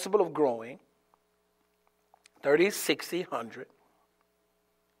 the principle of growing, 30, 60, 100.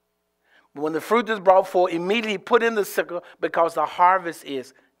 But when the fruit is brought forth, immediately put in the sickle, because the harvest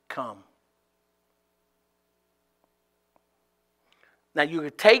is come. Now you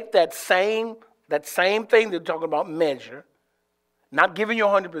could take that same thing they're talking about, measure, not giving you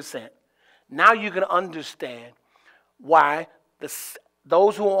 100%. Now you can understand why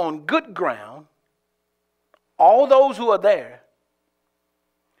those who are on good ground, all those who are there,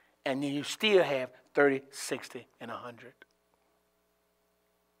 and then you still have 30, 60, and 100.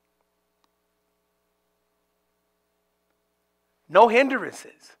 No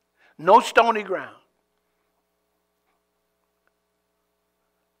hindrances, no stony ground.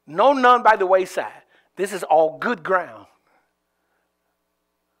 No, none by the wayside. This is all good ground.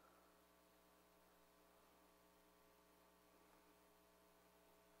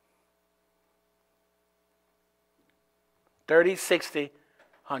 $30, $60,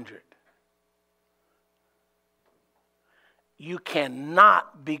 $100. You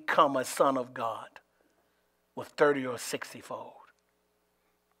cannot become a son of God with 30 or 60-fold.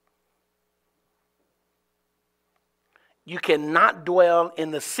 You cannot dwell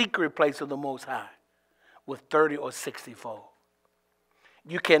in the secret place of the Most High with 30 or 60-fold.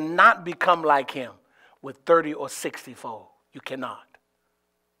 You cannot become like him with 30 or 60-fold. You cannot.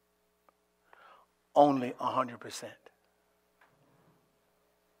 Only 100%.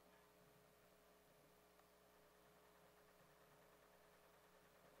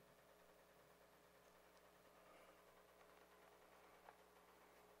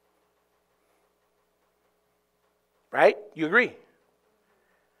 Right? You agree?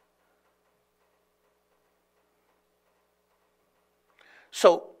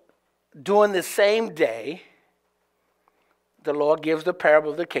 So, during the same day, the Lord gives the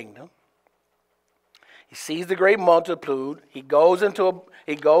parable of the kingdom. He sees the great multitude. He goes and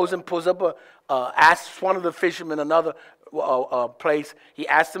pulls up asks one of the fishermen another place. He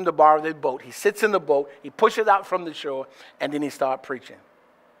asks him to borrow their boat. He sits in the boat. He pushes out from the shore, and then he starts preaching.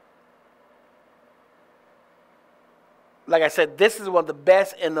 Like I said, this is one of the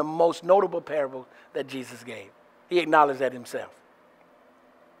best and the most notable parables that Jesus gave. He acknowledged that himself.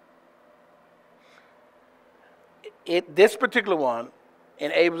 This particular one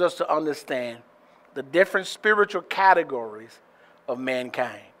enables us to understand the different spiritual categories of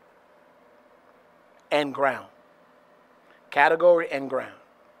mankind and ground. Category and ground.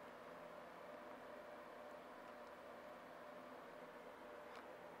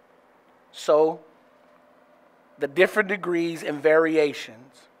 So, the different degrees and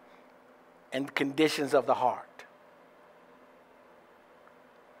variations and conditions of the heart.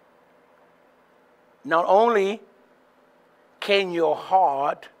 Not only can your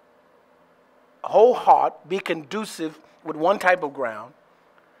heart, whole heart, be conducive with one type of ground,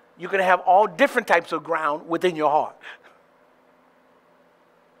 you can have all different types of ground within your heart.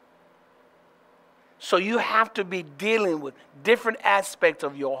 So you have to be dealing with different aspects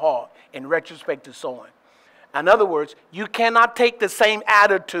of your heart in retrospect to sowing. In other words, you cannot take the same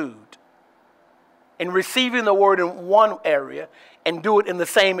attitude in receiving the word in one area and do it in the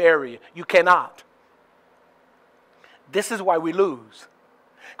same area. You cannot. This is why we lose.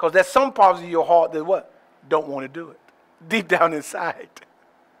 Because there's some parts of your heart that what? Don't want to do it. Deep down inside.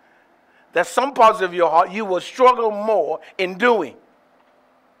 There's some parts of your heart you will struggle more in doing.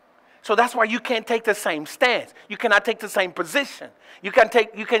 So that's why you can't take the same stance. You cannot take the same position. You can't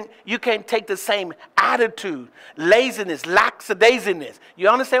take the same attitude, laziness, lackadaisiness. You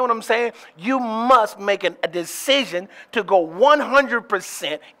understand what I'm saying? You must make a decision to go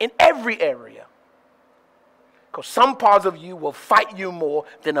 100% in every area. Because some parts of you will fight you more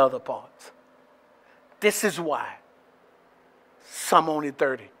than other parts. This is why some only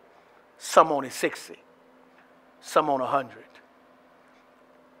 30, Some only 60. Some on 100.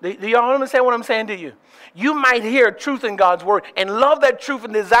 Do y'all understand what I'm saying to you? You might hear truth in God's word and love that truth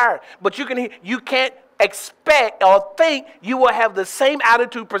and desire it, but you can't expect or think you will have the same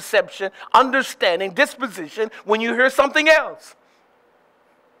attitude, perception, understanding, disposition when you hear something else.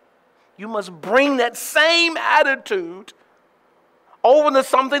 You must bring that same attitude over to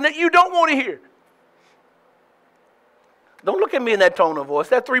something that you don't want to hear. Don't look at me in that tone of voice.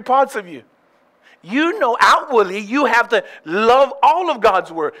 There are three parts of you. You know outwardly you have to love all of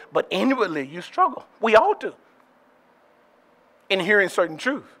God's word, but inwardly you struggle. We all do. In hearing certain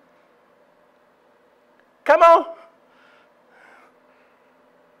truth. Come on.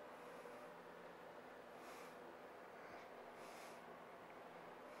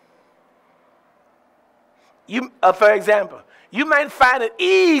 For example, you might find it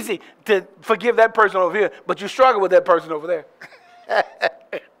easy to forgive that person over here, but you struggle with that person over there.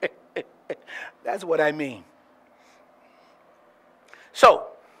 That's what I mean. So,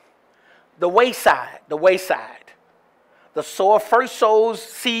 the wayside. The sower first sows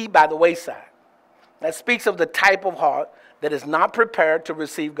seed by the wayside. That speaks of the type of heart that is not prepared to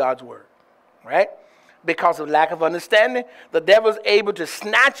receive God's word. Right? Because of lack of understanding, the devil is able to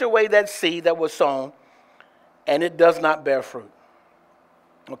snatch away that seed that was sown, and it does not bear fruit.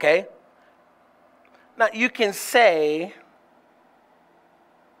 Okay? Now, you can say,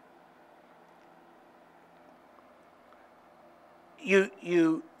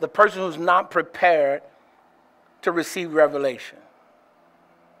 the person who's not prepared to receive revelation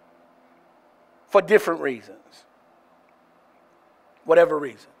for different reasons. Whatever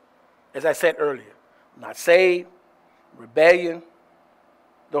reason. As I said earlier, not saved, rebellion,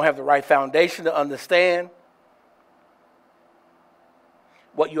 don't have the right foundation to understand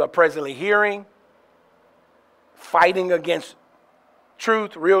what you are presently hearing, fighting against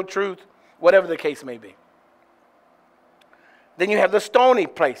truth, real truth, whatever the case may be. Then you have the stony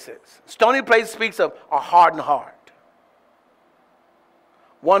places. Stony place speaks of a hardened heart.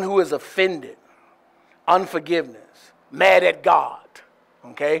 One who is offended, unforgiveness, mad at God.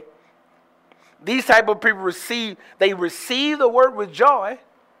 Okay? These type of people receive the word with joy,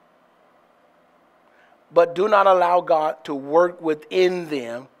 but do not allow God to work within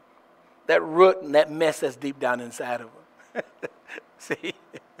them that root and that mess that's deep down inside of them. See,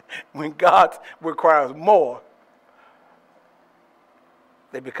 when God requires more,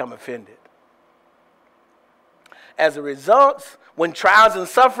 they become offended. As a result, when trials and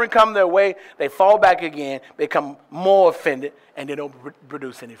suffering come their way, they fall back again, become more offended, and they don't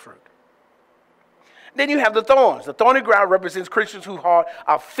produce any fruit. Then you have the thorns. The thorny ground represents Christians whose heart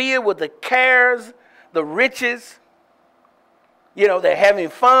are filled with the cares, the riches. You know, they're having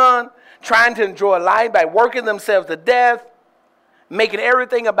fun, trying to enjoy life by working themselves to death, making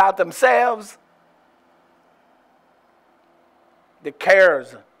everything about themselves. The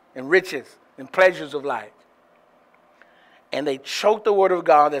cares and riches and pleasures of life. And they choke the word of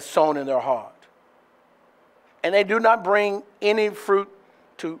God that's sown in their heart. And they do not bring any fruit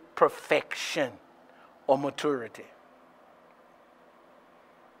to perfection or maturity.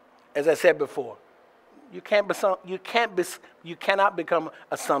 As I said before, you cannot become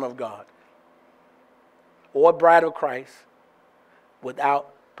a son of God or a bride of Christ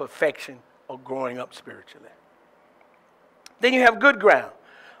without perfection or growing up spiritually. Then you have good ground.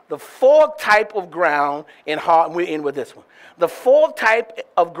 The fourth type of ground in heart, and we're in with this one. The fourth type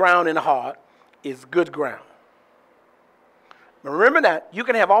of ground in heart is good ground. Remember that, you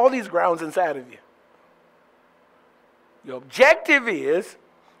can have all these grounds inside of you. Your objective is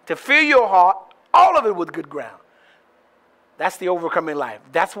to fill your heart, all of it with good ground. That's the overcoming life.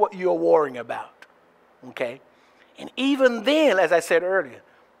 That's what you're worrying about. Okay? And even then, as I said earlier,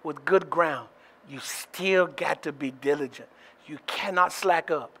 with good ground, you still got to be diligent. You cannot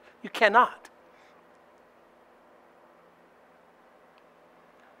slack up. You cannot.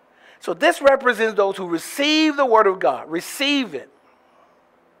 So this represents those who receive the word of God. Receive it.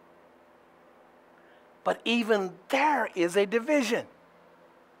 But even there is a division.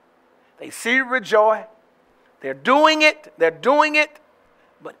 They see it with joy. They're doing it.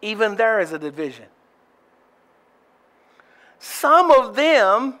 But even there is a division. Some of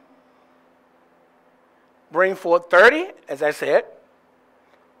them bring forth 30, as I said,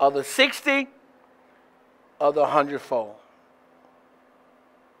 others 60, others 100-fold.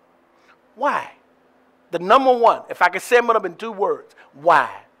 Why? The number one, if I could sum it up in 2 words, why?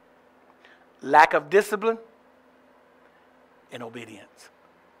 Lack of discipline and obedience.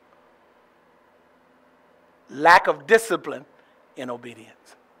 Lack of discipline and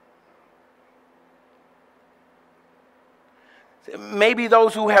obedience. Maybe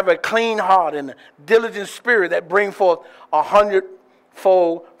those who have a clean heart and a diligent spirit that bring forth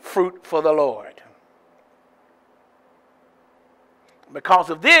 100-fold fruit for the Lord. Because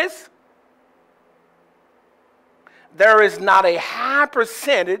of this, there is not a high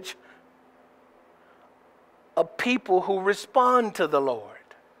percentage of people who respond to the Lord.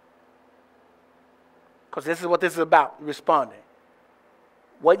 Because this is what this is about, responding.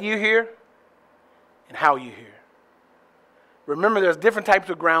 What you hear and how you hear. Remember, there's different types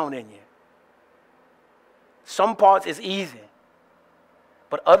of ground in you. Some parts is easy.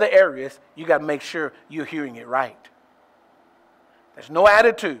 But other areas, you got to make sure you're hearing it right. There's no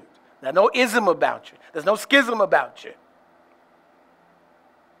attitude. There's no ism about you. There's no schism about you.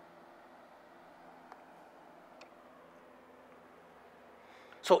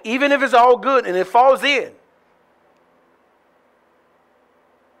 So even if it's all good and it falls in,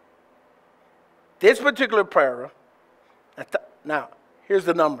 this particular prayer, now here's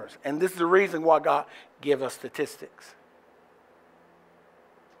the numbers, and this is the reason why God gave us statistics.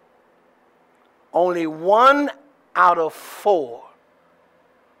 Only 1 out of 4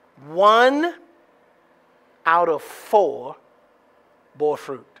 bore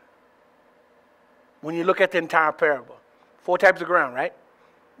fruit. When you look at the entire parable, 4 types of ground, right?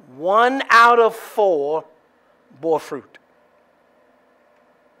 1 out of 4 bore fruit.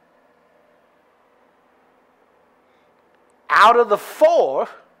 Out of the 4,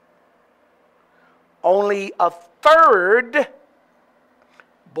 only a third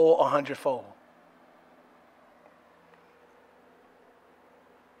bore 100-fold.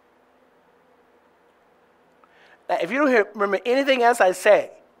 Now, if you don't remember anything else I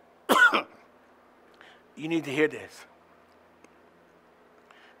say, you need to hear this.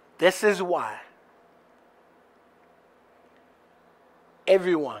 This is why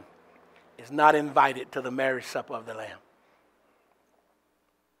everyone is not invited to the marriage supper of the Lamb.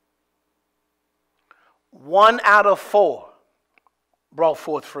 1 out of 4 brought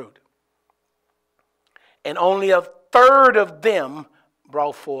forth fruit. And only a third of them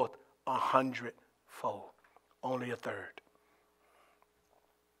brought forth 100-fold. Only a third.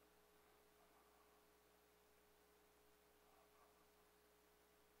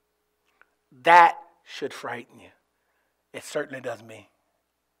 That should frighten you. It certainly does me.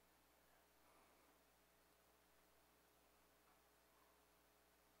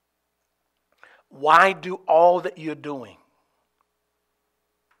 Why do all that you're doing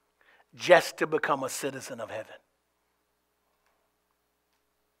just to become a citizen of heaven?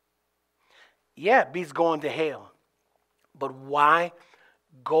 Yeah, it beats going to hell. But why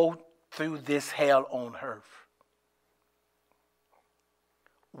go through this hell on earth?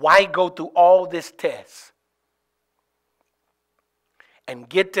 Why go through all this test and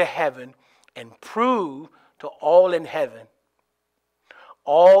get to heaven and prove to all in heaven,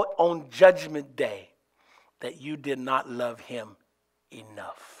 all on Judgment Day, that you did not love him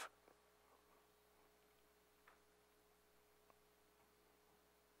enough?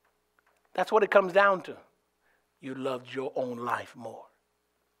 That's what it comes down to. You loved your own life more.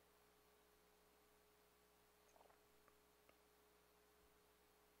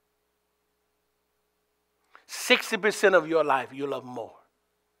 %60 of your life you love more.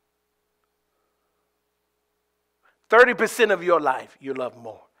 30% of your life you love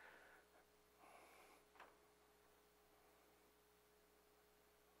more.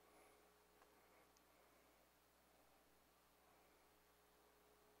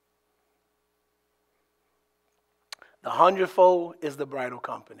 The 100-fold is the bridal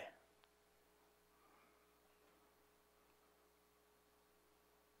company.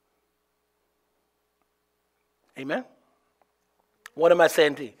 Amen? What am I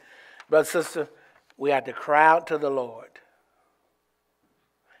saying to you? Brother, sister, we have to cry out to the Lord.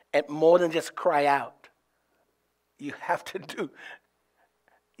 And more than just cry out, you have to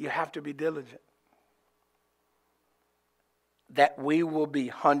be diligent. That we will be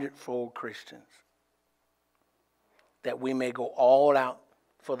 100-fold Christians. That we may go all out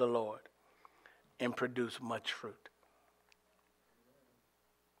for the Lord and produce much fruit.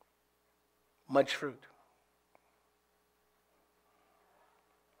 Much fruit.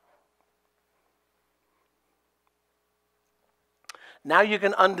 Now you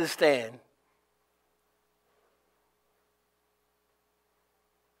can understand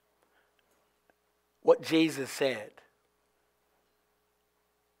what Jesus said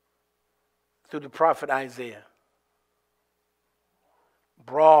through the prophet Isaiah.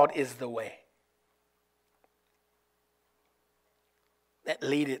 Broad is the way that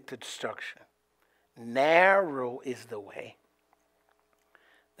leadeth to destruction. Narrow is the way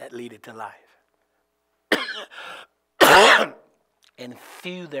that leadeth to life. and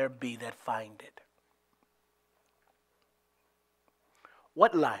few there be that find it.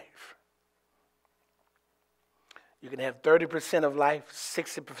 What life? You can have 30% of life,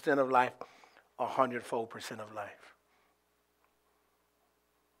 60% of life, 100-fold% of life.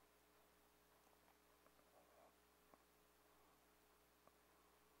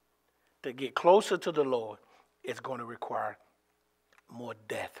 To get closer to the Lord, it's going to require more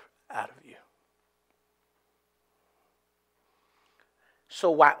death out of you. So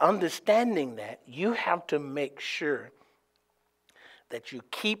while understanding that, you have to make sure that you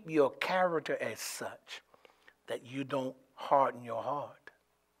keep your character as such that you don't harden your heart.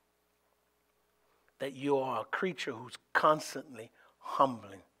 That you are a creature who's constantly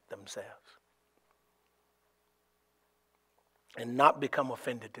humbling themselves and not become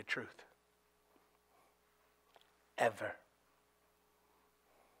offended to truth. Ever.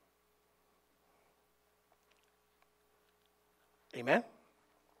 Amen?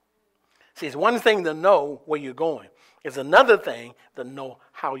 See, it's one thing to know where you're going. It's another thing to know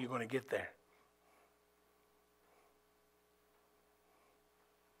how you're going to get there.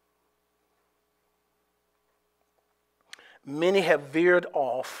 Many have veered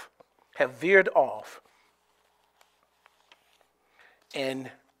off, and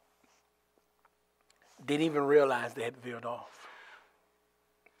didn't even realize they had veered off.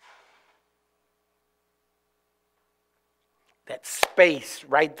 That space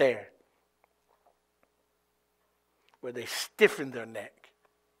right there where they stiffen their neck.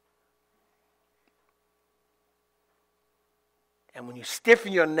 And when you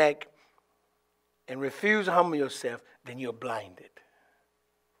stiffen your neck and refuse to humble yourself, then you're blinded.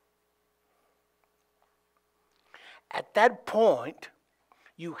 At that point,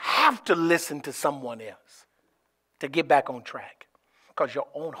 you have to listen to someone else to get back on track because your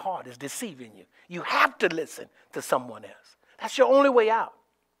own heart is deceiving you. You have to listen to someone else. That's your only way out.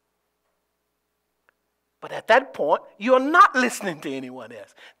 But at that point, you're not listening to anyone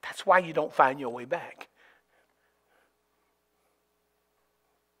else. That's why you don't find your way back.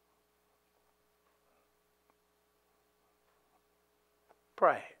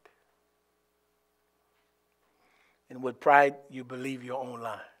 Pride. And with pride, you believe your own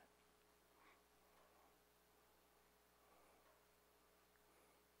lie.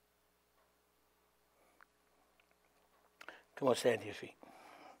 Come on, stand to your feet.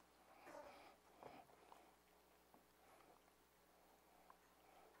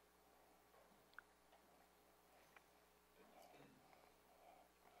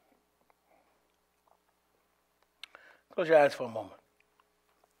 Close your eyes for a moment.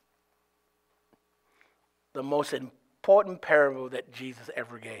 The most important parable that Jesus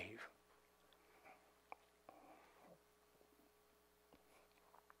ever gave.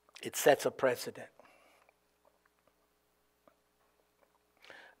 It sets a precedent.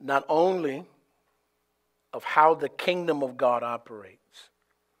 Not only of how the kingdom of God operates,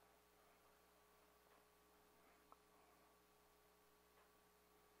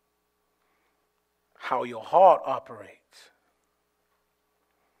 how your heart operates,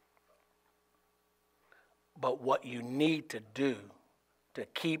 but what you need to do to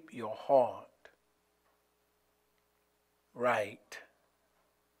keep your heart right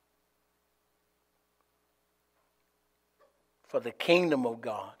for the kingdom of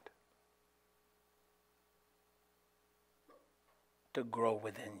God to grow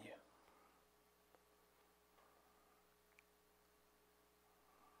within you.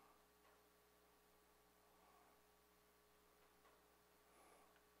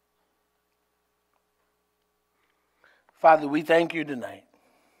 Father, we thank you tonight.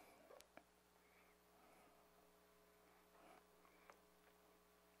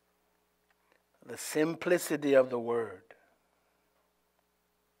 The simplicity of the word.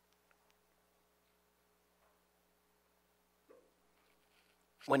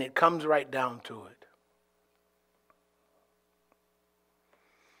 When it comes right down to it.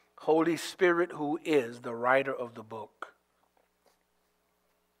 Holy Spirit, who is the writer of the book,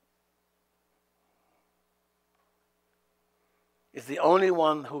 is the only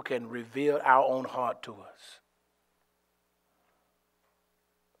one who can reveal our own heart to us.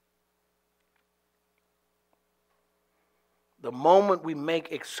 The moment we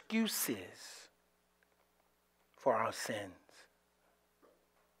make excuses for our sins,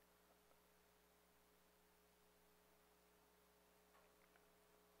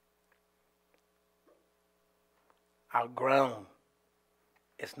 our ground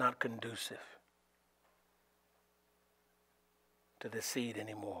is not conducive to the seed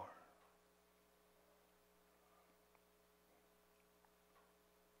anymore.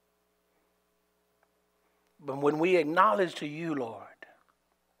 But when we acknowledge to you, Lord,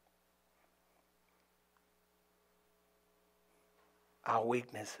 our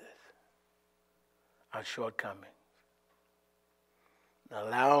weaknesses, our shortcomings. And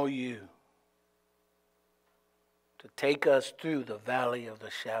allow you to take us through the valley of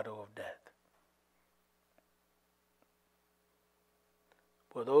the shadow of death.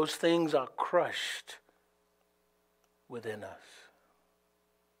 For those things are crushed within us.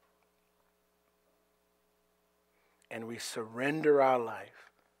 And we surrender our life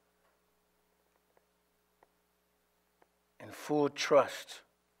in full trust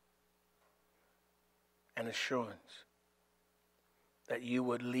and assurance that you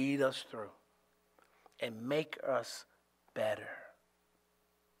would lead us through and make us better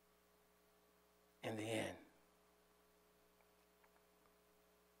in the end.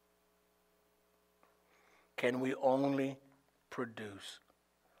 Can we only produce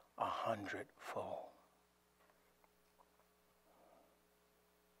 100-fold?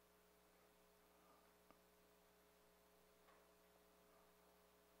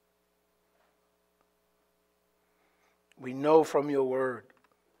 We know from your word,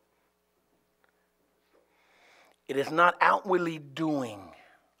 it is not outwardly doing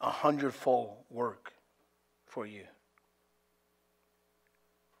 100-fold work for you.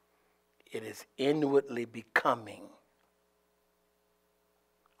 It is inwardly becoming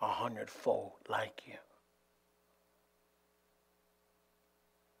 100-fold like you.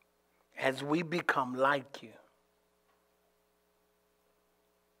 As we become like you,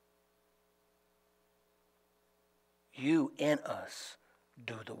 you in us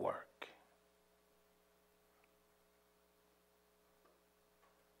do the work.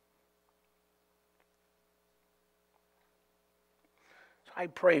 So I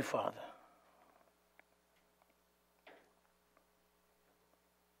pray, Father,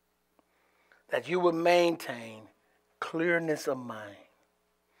 that you would maintain clearness of mind,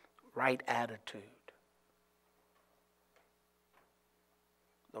 right attitude,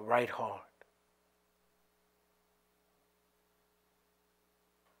 the right heart.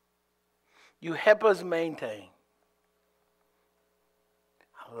 You help us maintain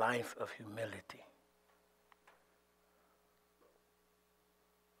a life of humility.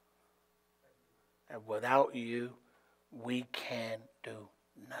 And without you, we can do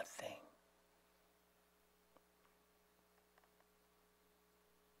nothing.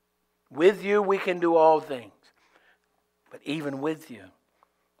 With you, we can do all things. But even with you,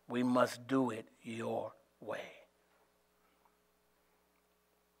 we must do it your way.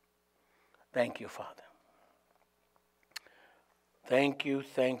 Thank you, Father. Thank you,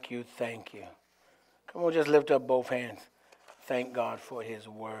 thank you, thank you. Come on, just lift up both hands. Thank God for his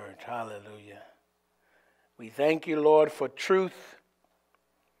word. Hallelujah. We thank you, Lord, for truth.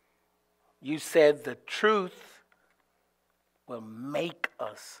 You said the truth will make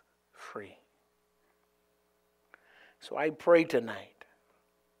us free. So I pray tonight,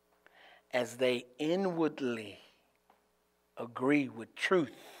 as they inwardly agree with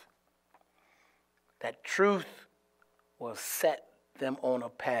truth, that truth will set them on a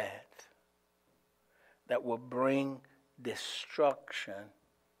path that will bring destruction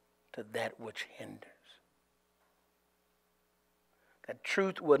to that which hinders. That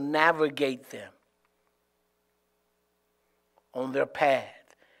truth will navigate them on their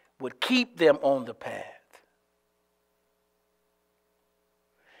path, would keep them on the path,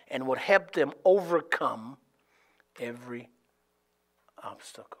 and would help them overcome every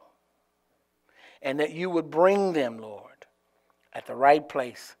obstacle. And that you would bring them, Lord, at the right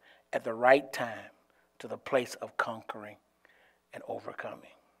place, at the right time, to the place of conquering and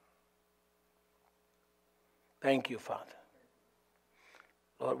overcoming. Thank you, Father.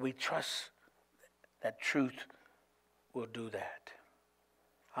 Lord, we trust that truth will do that.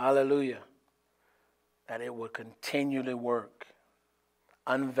 Hallelujah. That it will continually work,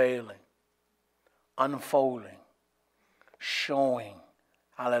 unveiling, unfolding, showing,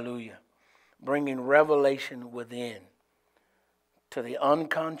 hallelujah, bringing revelation within to the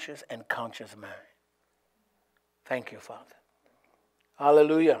unconscious and conscious mind. Thank you, Father.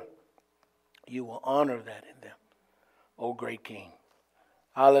 Hallelujah. You will honor that in them, O great King.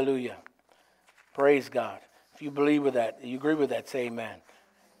 Hallelujah. Praise God. If you believe with that, you agree with that, say amen.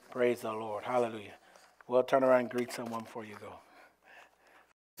 Praise the Lord. Hallelujah. Well, turn around and greet someone before you go.